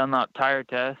Dunlop tire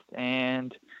test,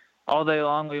 and all day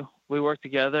long we worked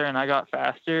together, and I got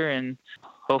faster, and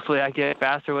hopefully I get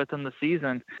faster with him this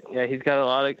season. Yeah, he's got a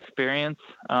lot of experience,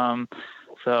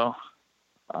 so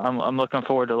I'm looking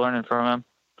forward to learning from him.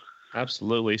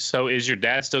 Absolutely. So is your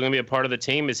dad still going to be a part of the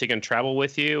team? Is he going to travel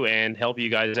with you and help you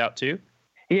guys out too?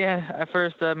 Yeah, at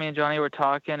first me and Johnny were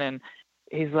talking, and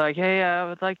he's like, hey, I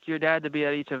would like your dad to be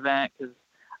at each event because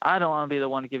I don't want to be the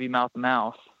one to give you mouth to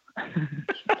mouth.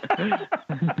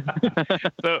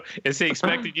 So is he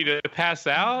expecting you to pass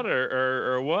out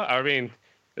or what? I mean,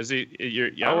 is he?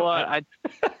 I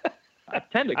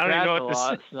tend to crash a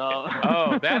lot. So.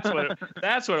 Oh, that's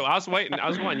what I was waiting. I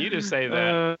was wanting you to say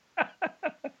that.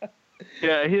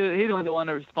 Yeah, he's the one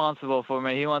responsible for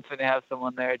me. He wants me to have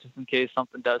someone there just in case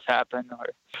something does happen.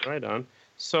 Right on.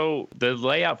 So the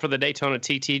layout for the Daytona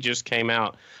TT just came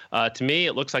out. To me,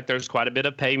 it looks like there's quite a bit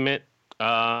of pavement.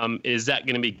 Is that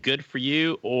going to be good for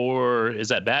you, or is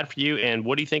that bad for you? And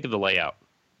what do you think of the layout?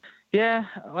 Yeah,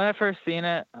 when I first seen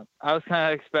it, I was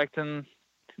kind of expecting,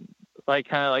 like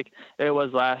it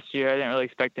was last year. I didn't really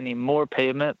expect any more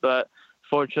pavement, but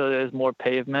fortunately, there's more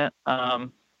pavement.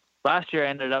 Last year I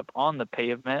ended up on the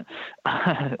pavement.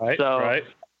 Right.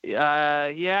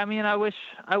 Yeah, I mean, I wish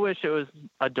it was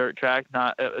a dirt track,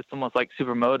 it's almost like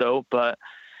Supermoto, but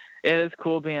it is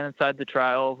cool being inside the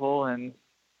tri-oval and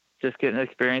just getting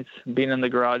experience being in the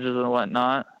garages and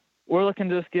whatnot. We're looking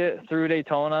to just get through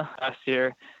Daytona. Last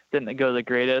year didn't go the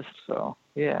greatest, so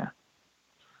yeah.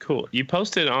 Cool. You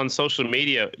posted on social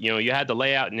media, you had the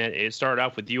layout and it started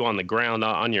off with you on the ground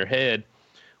on your head.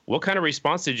 What kind of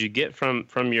response did you get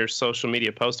from your social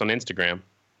media post on Instagram?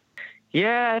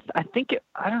 Yeah, I think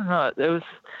I don't know. There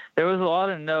was a lot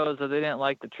of no's that they didn't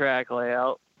like the track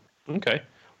layout. Okay.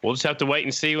 We'll just have to wait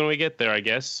and see when we get there, I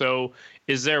guess. So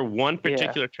is there one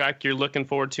particular track you're looking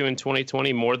forward to in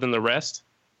 2020 more than the rest?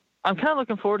 I'm kind of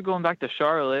looking forward to going back to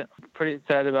Charlotte. Pretty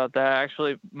excited about that.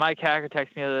 Actually, Mike Hacker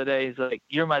texted me the other day. He's like,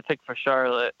 "You're my pick for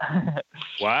Charlotte."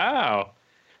 Wow.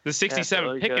 The 67,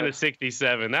 really picking good. the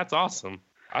 67. That's awesome.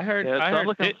 I heard. Yeah, so I heard. I'm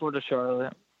looking forward to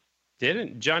Charlotte.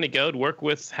 Didn't Johnny Goad work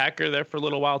with Hacker there for a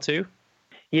little while too?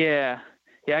 Yeah.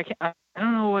 I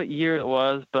don't know what year it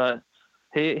was, but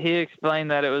he explained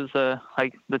that it was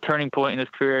like the turning point in his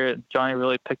career. Johnny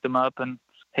really picked him up, and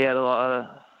he had a lot of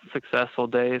successful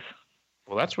days.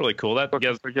 Well, that's really cool. That For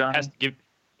Johnny. has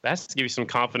to give you some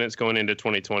confidence going into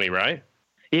 2020, right?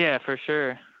 Yeah, for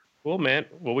sure. Cool, man.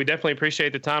 Well, we definitely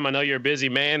appreciate the time. I know you're a busy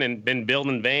man and been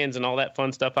building vans and all that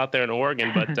fun stuff out there in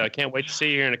Oregon, but can't wait to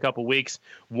see you here in a couple weeks.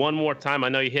 One more time, I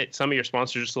know you hit some of your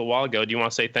sponsors just a little while ago. Do you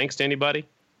want to say thanks to anybody?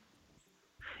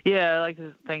 Yeah, I'd like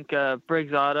to thank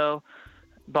Briggs Auto,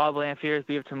 Bob Lamphere's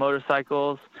BF2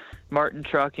 Motorcycles, Martin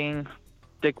Trucking,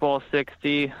 Dick Ball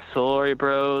 60, Solori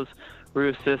Bros,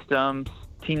 Roof Systems,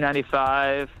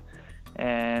 T95,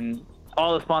 and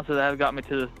all the sponsors that have got me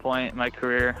to this point in my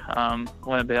career.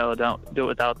 Wouldn't be able to do it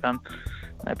without them.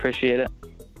 I appreciate it.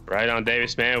 Right on,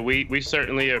 Davis, man. We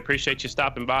certainly appreciate you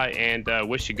stopping by and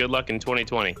wish you good luck in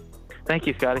 2020. Thank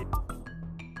you, Scotty.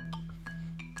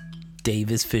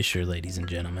 Davis Fisher, ladies and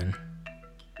gentlemen.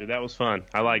 Dude, that was fun.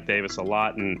 I like Davis a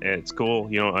lot, and it's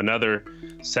cool. You know, another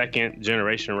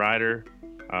second-generation rider.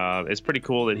 It's pretty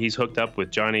cool that he's hooked up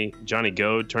with Johnny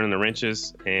Goad, turning the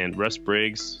wrenches, and Russ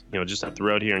Briggs, you know, just up the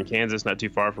road here in Kansas, not too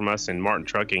far from us, and Martin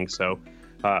Trucking. So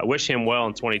I wish him well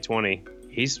in 2020.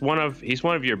 He's one of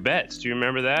your bets. Do you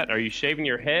remember that? Are you shaving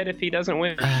your head if he doesn't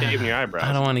win, or shaving your eyebrows?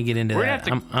 I don't want to get into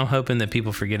that. I'm hoping that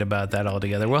people forget about that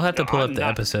altogether. We'll have to pull up the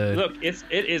episode. Look, it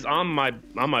is on my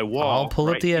wall. I'll pull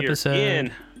up the episode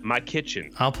in my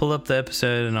kitchen. I'll pull up the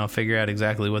episode and I'll figure out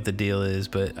exactly what the deal is.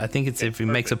 But I think it's if he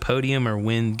makes a podium or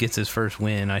gets his first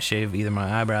win, I shave either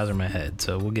my eyebrows or my head.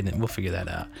 So we'll figure that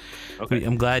out. Okay.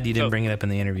 I'm glad you didn't bring it up in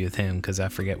the interview with him because I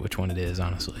forget which one it is,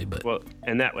 honestly. But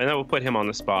and that will put him on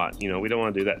the spot. You know, we don't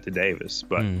want to do that to Davis,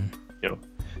 but you know.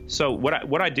 So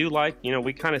what I do like, you know,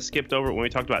 we kind of skipped over it when we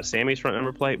talked about Sammy's front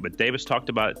number plate, but Davis talked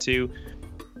about it too.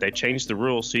 They changed the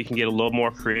rules so you can get a little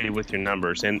more creative with your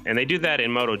numbers, and they do that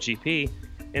in MotoGP.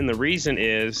 And the reason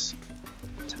is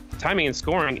timing and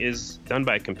scoring is done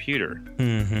by a computer.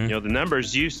 Mm-hmm. You know, the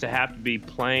numbers used to have to be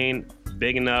plain,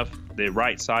 big enough, the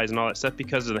right size and all that stuff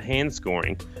because of the hand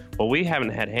scoring. Well, we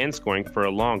haven't had hand scoring for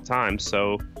a long time.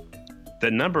 So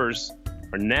the numbers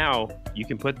are now, you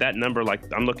can put that number, like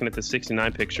I'm looking at the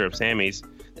 69 picture of Sammy's,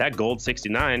 that gold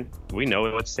 69, we know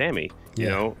it's Sammy, you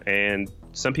know, and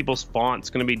some people's font's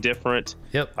going to be different.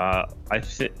 Yep. I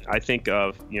think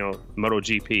of, you know,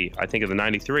 MotoGP. I think of the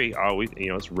 93. Oh,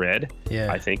 it's red.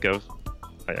 Yeah. I think of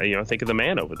the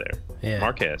man over there. Yeah.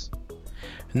 Marquez.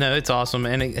 No, it's awesome,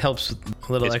 and it helps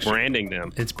a little It's extra. branding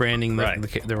them. It's branding Right.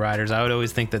 the riders. I would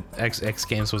always think that X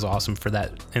Games was awesome for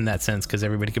that in that sense because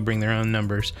everybody could bring their own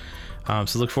numbers.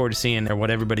 So look forward to seeing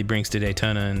what everybody brings to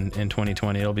Daytona in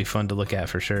 2020. It'll be fun to look at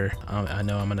for sure. I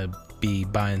know I'm going to be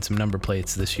buying some number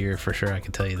plates this year for sure. I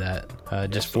can tell you that.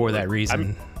 Just for that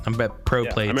reason. I bet Pro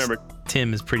Plates. I remember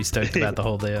Tim is pretty stoked about the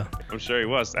whole deal. I'm sure he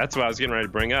was. That's what I was getting ready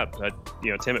to bring up.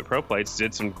 Tim at Pro Plates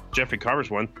did some Jeffrey Carver's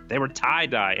one. They were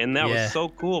tie-dye, and that was so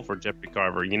cool for Jeffrey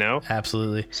Carver, you know?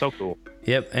 Absolutely. So cool.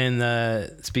 Yep,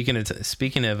 and speaking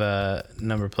of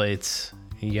number plates,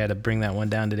 you got to bring that one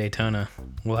down to Daytona.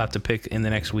 We'll have to pick in the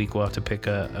next week. We'll have to pick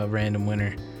a random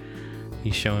winner.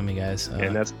 He's showing me, guys.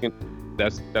 And that's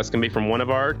gonna be from one of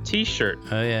our T-shirt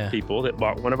people that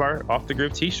bought one of our Off the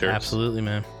Groove T-shirts. Absolutely,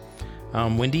 man.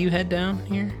 When do you head down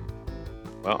here?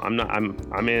 Well,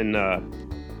 I'm in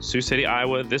Sioux City,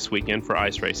 Iowa this weekend for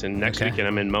ice racing. Next weekend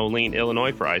I'm in Moline,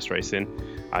 Illinois for ice racing.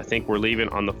 I think we're leaving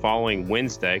on the following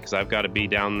Wednesday because I've got to be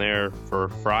down there for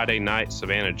Friday night,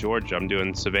 Savannah, Georgia. I'm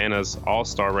doing Savannah's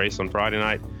All-Star race on Friday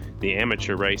night, the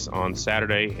amateur race on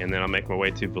Saturday, and then I'll make my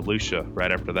way to Volusia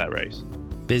right after that race.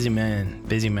 Busy man.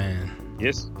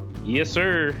 Yes,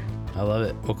 sir. I love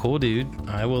it. Well, cool, dude.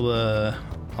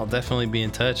 I'll definitely be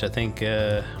in touch. I think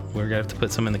we're gonna have to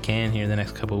put some in the can here the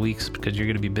next couple of weeks because you're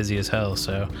gonna be busy as hell.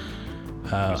 So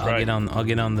I'll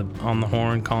get on the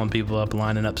horn, calling people up,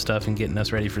 lining up stuff, and getting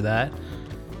us ready for that.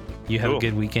 You have a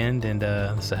good weekend, and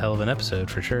it's a hell of an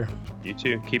episode for sure. You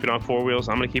too. Keep it on 4 wheels.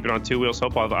 I'm gonna keep it on 2 wheels.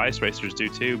 Hope all the ice racers do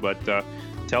too. But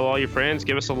tell all your friends,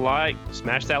 give us a like,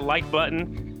 smash that like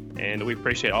button, and we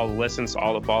appreciate all the listens,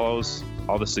 all the follows,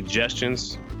 all the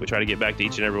suggestions. We try to get back to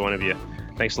each and every one of you.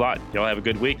 Thanks a lot. Y'all have a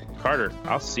good week. Carter,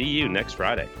 I'll see you next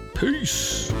Friday.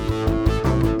 Peace.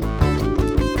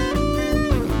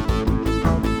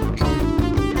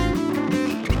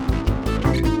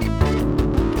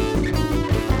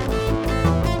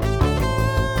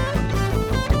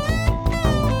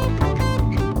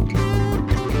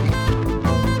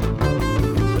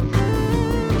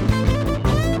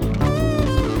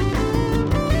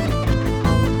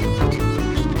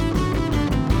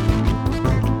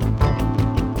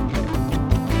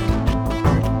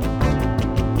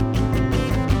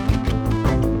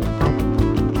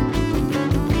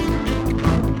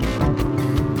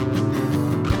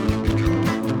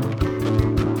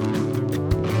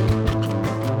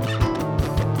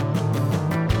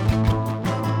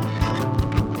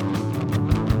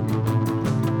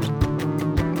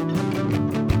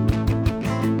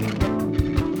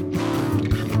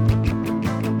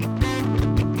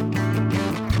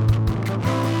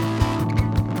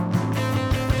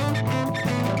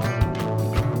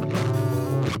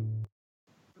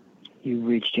 You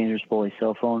reached James Rispoli's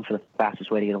cell phone. For the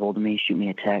fastest way to get a hold of me, shoot me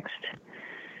a text.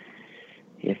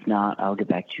 If not, I'll get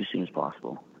back to you as soon as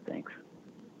possible. Thanks.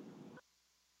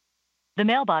 The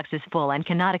mailbox is full and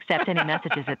cannot accept any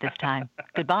messages at this time.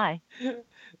 Goodbye.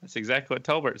 That's exactly what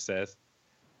Tolbert says.